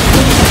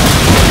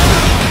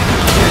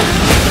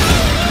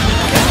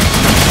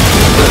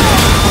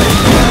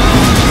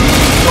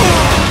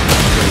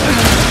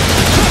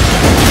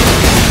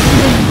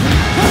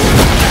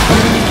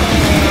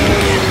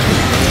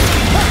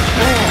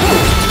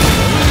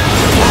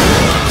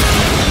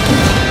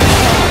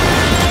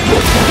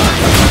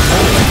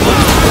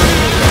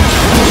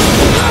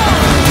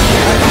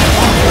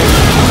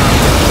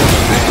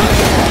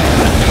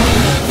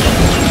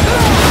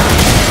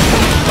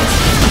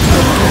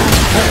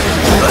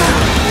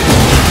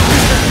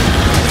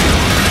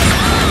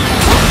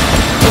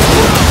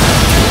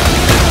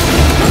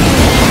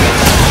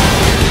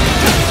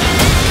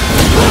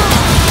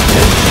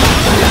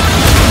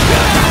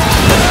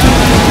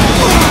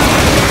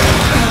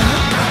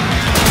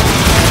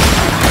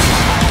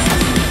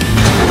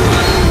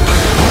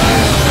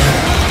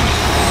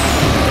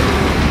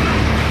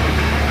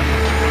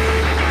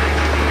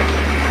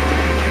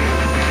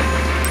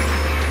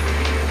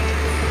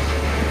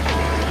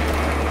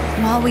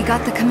 Well, we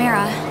got the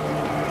Chimera.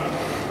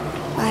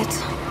 But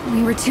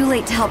we were too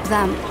late to help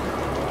them.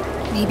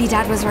 Maybe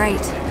Dad was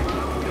right.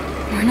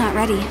 We're not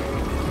ready.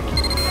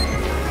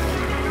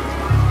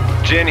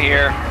 Jin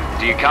here.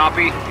 Do you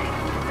copy?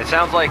 It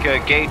sounds like a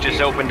gate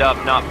just opened up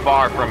not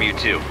far from you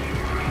two.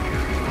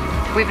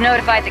 We've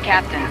notified the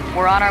captain.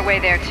 We're on our way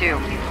there too.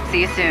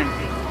 See you soon.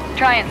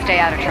 Try and stay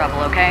out of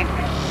trouble, okay?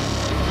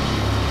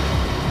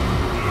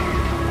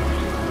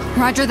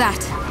 Roger that.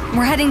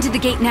 We're heading to the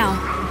gate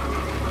now.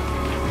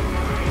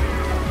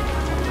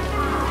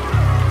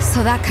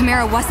 So that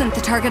Chimera wasn't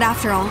the target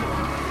after all.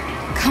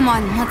 Come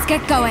on, let's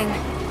get going.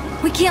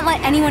 We can't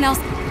let anyone else...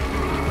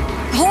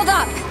 Hold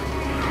up!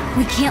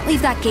 We can't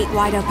leave that gate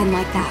wide open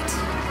like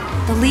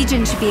that. The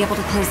Legion should be able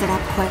to close it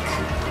up quick.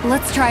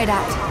 Let's try it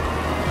out.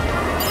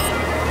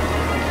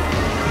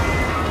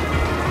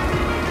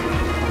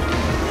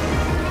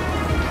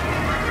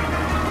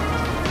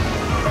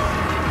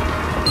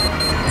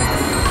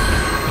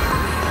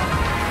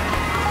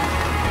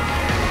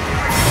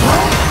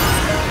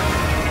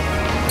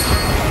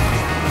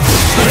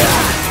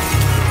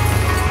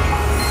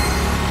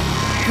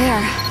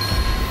 There.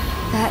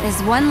 That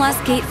is one less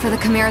gate for the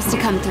Chimeras to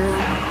come through.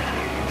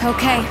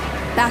 Okay,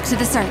 back to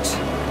the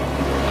search.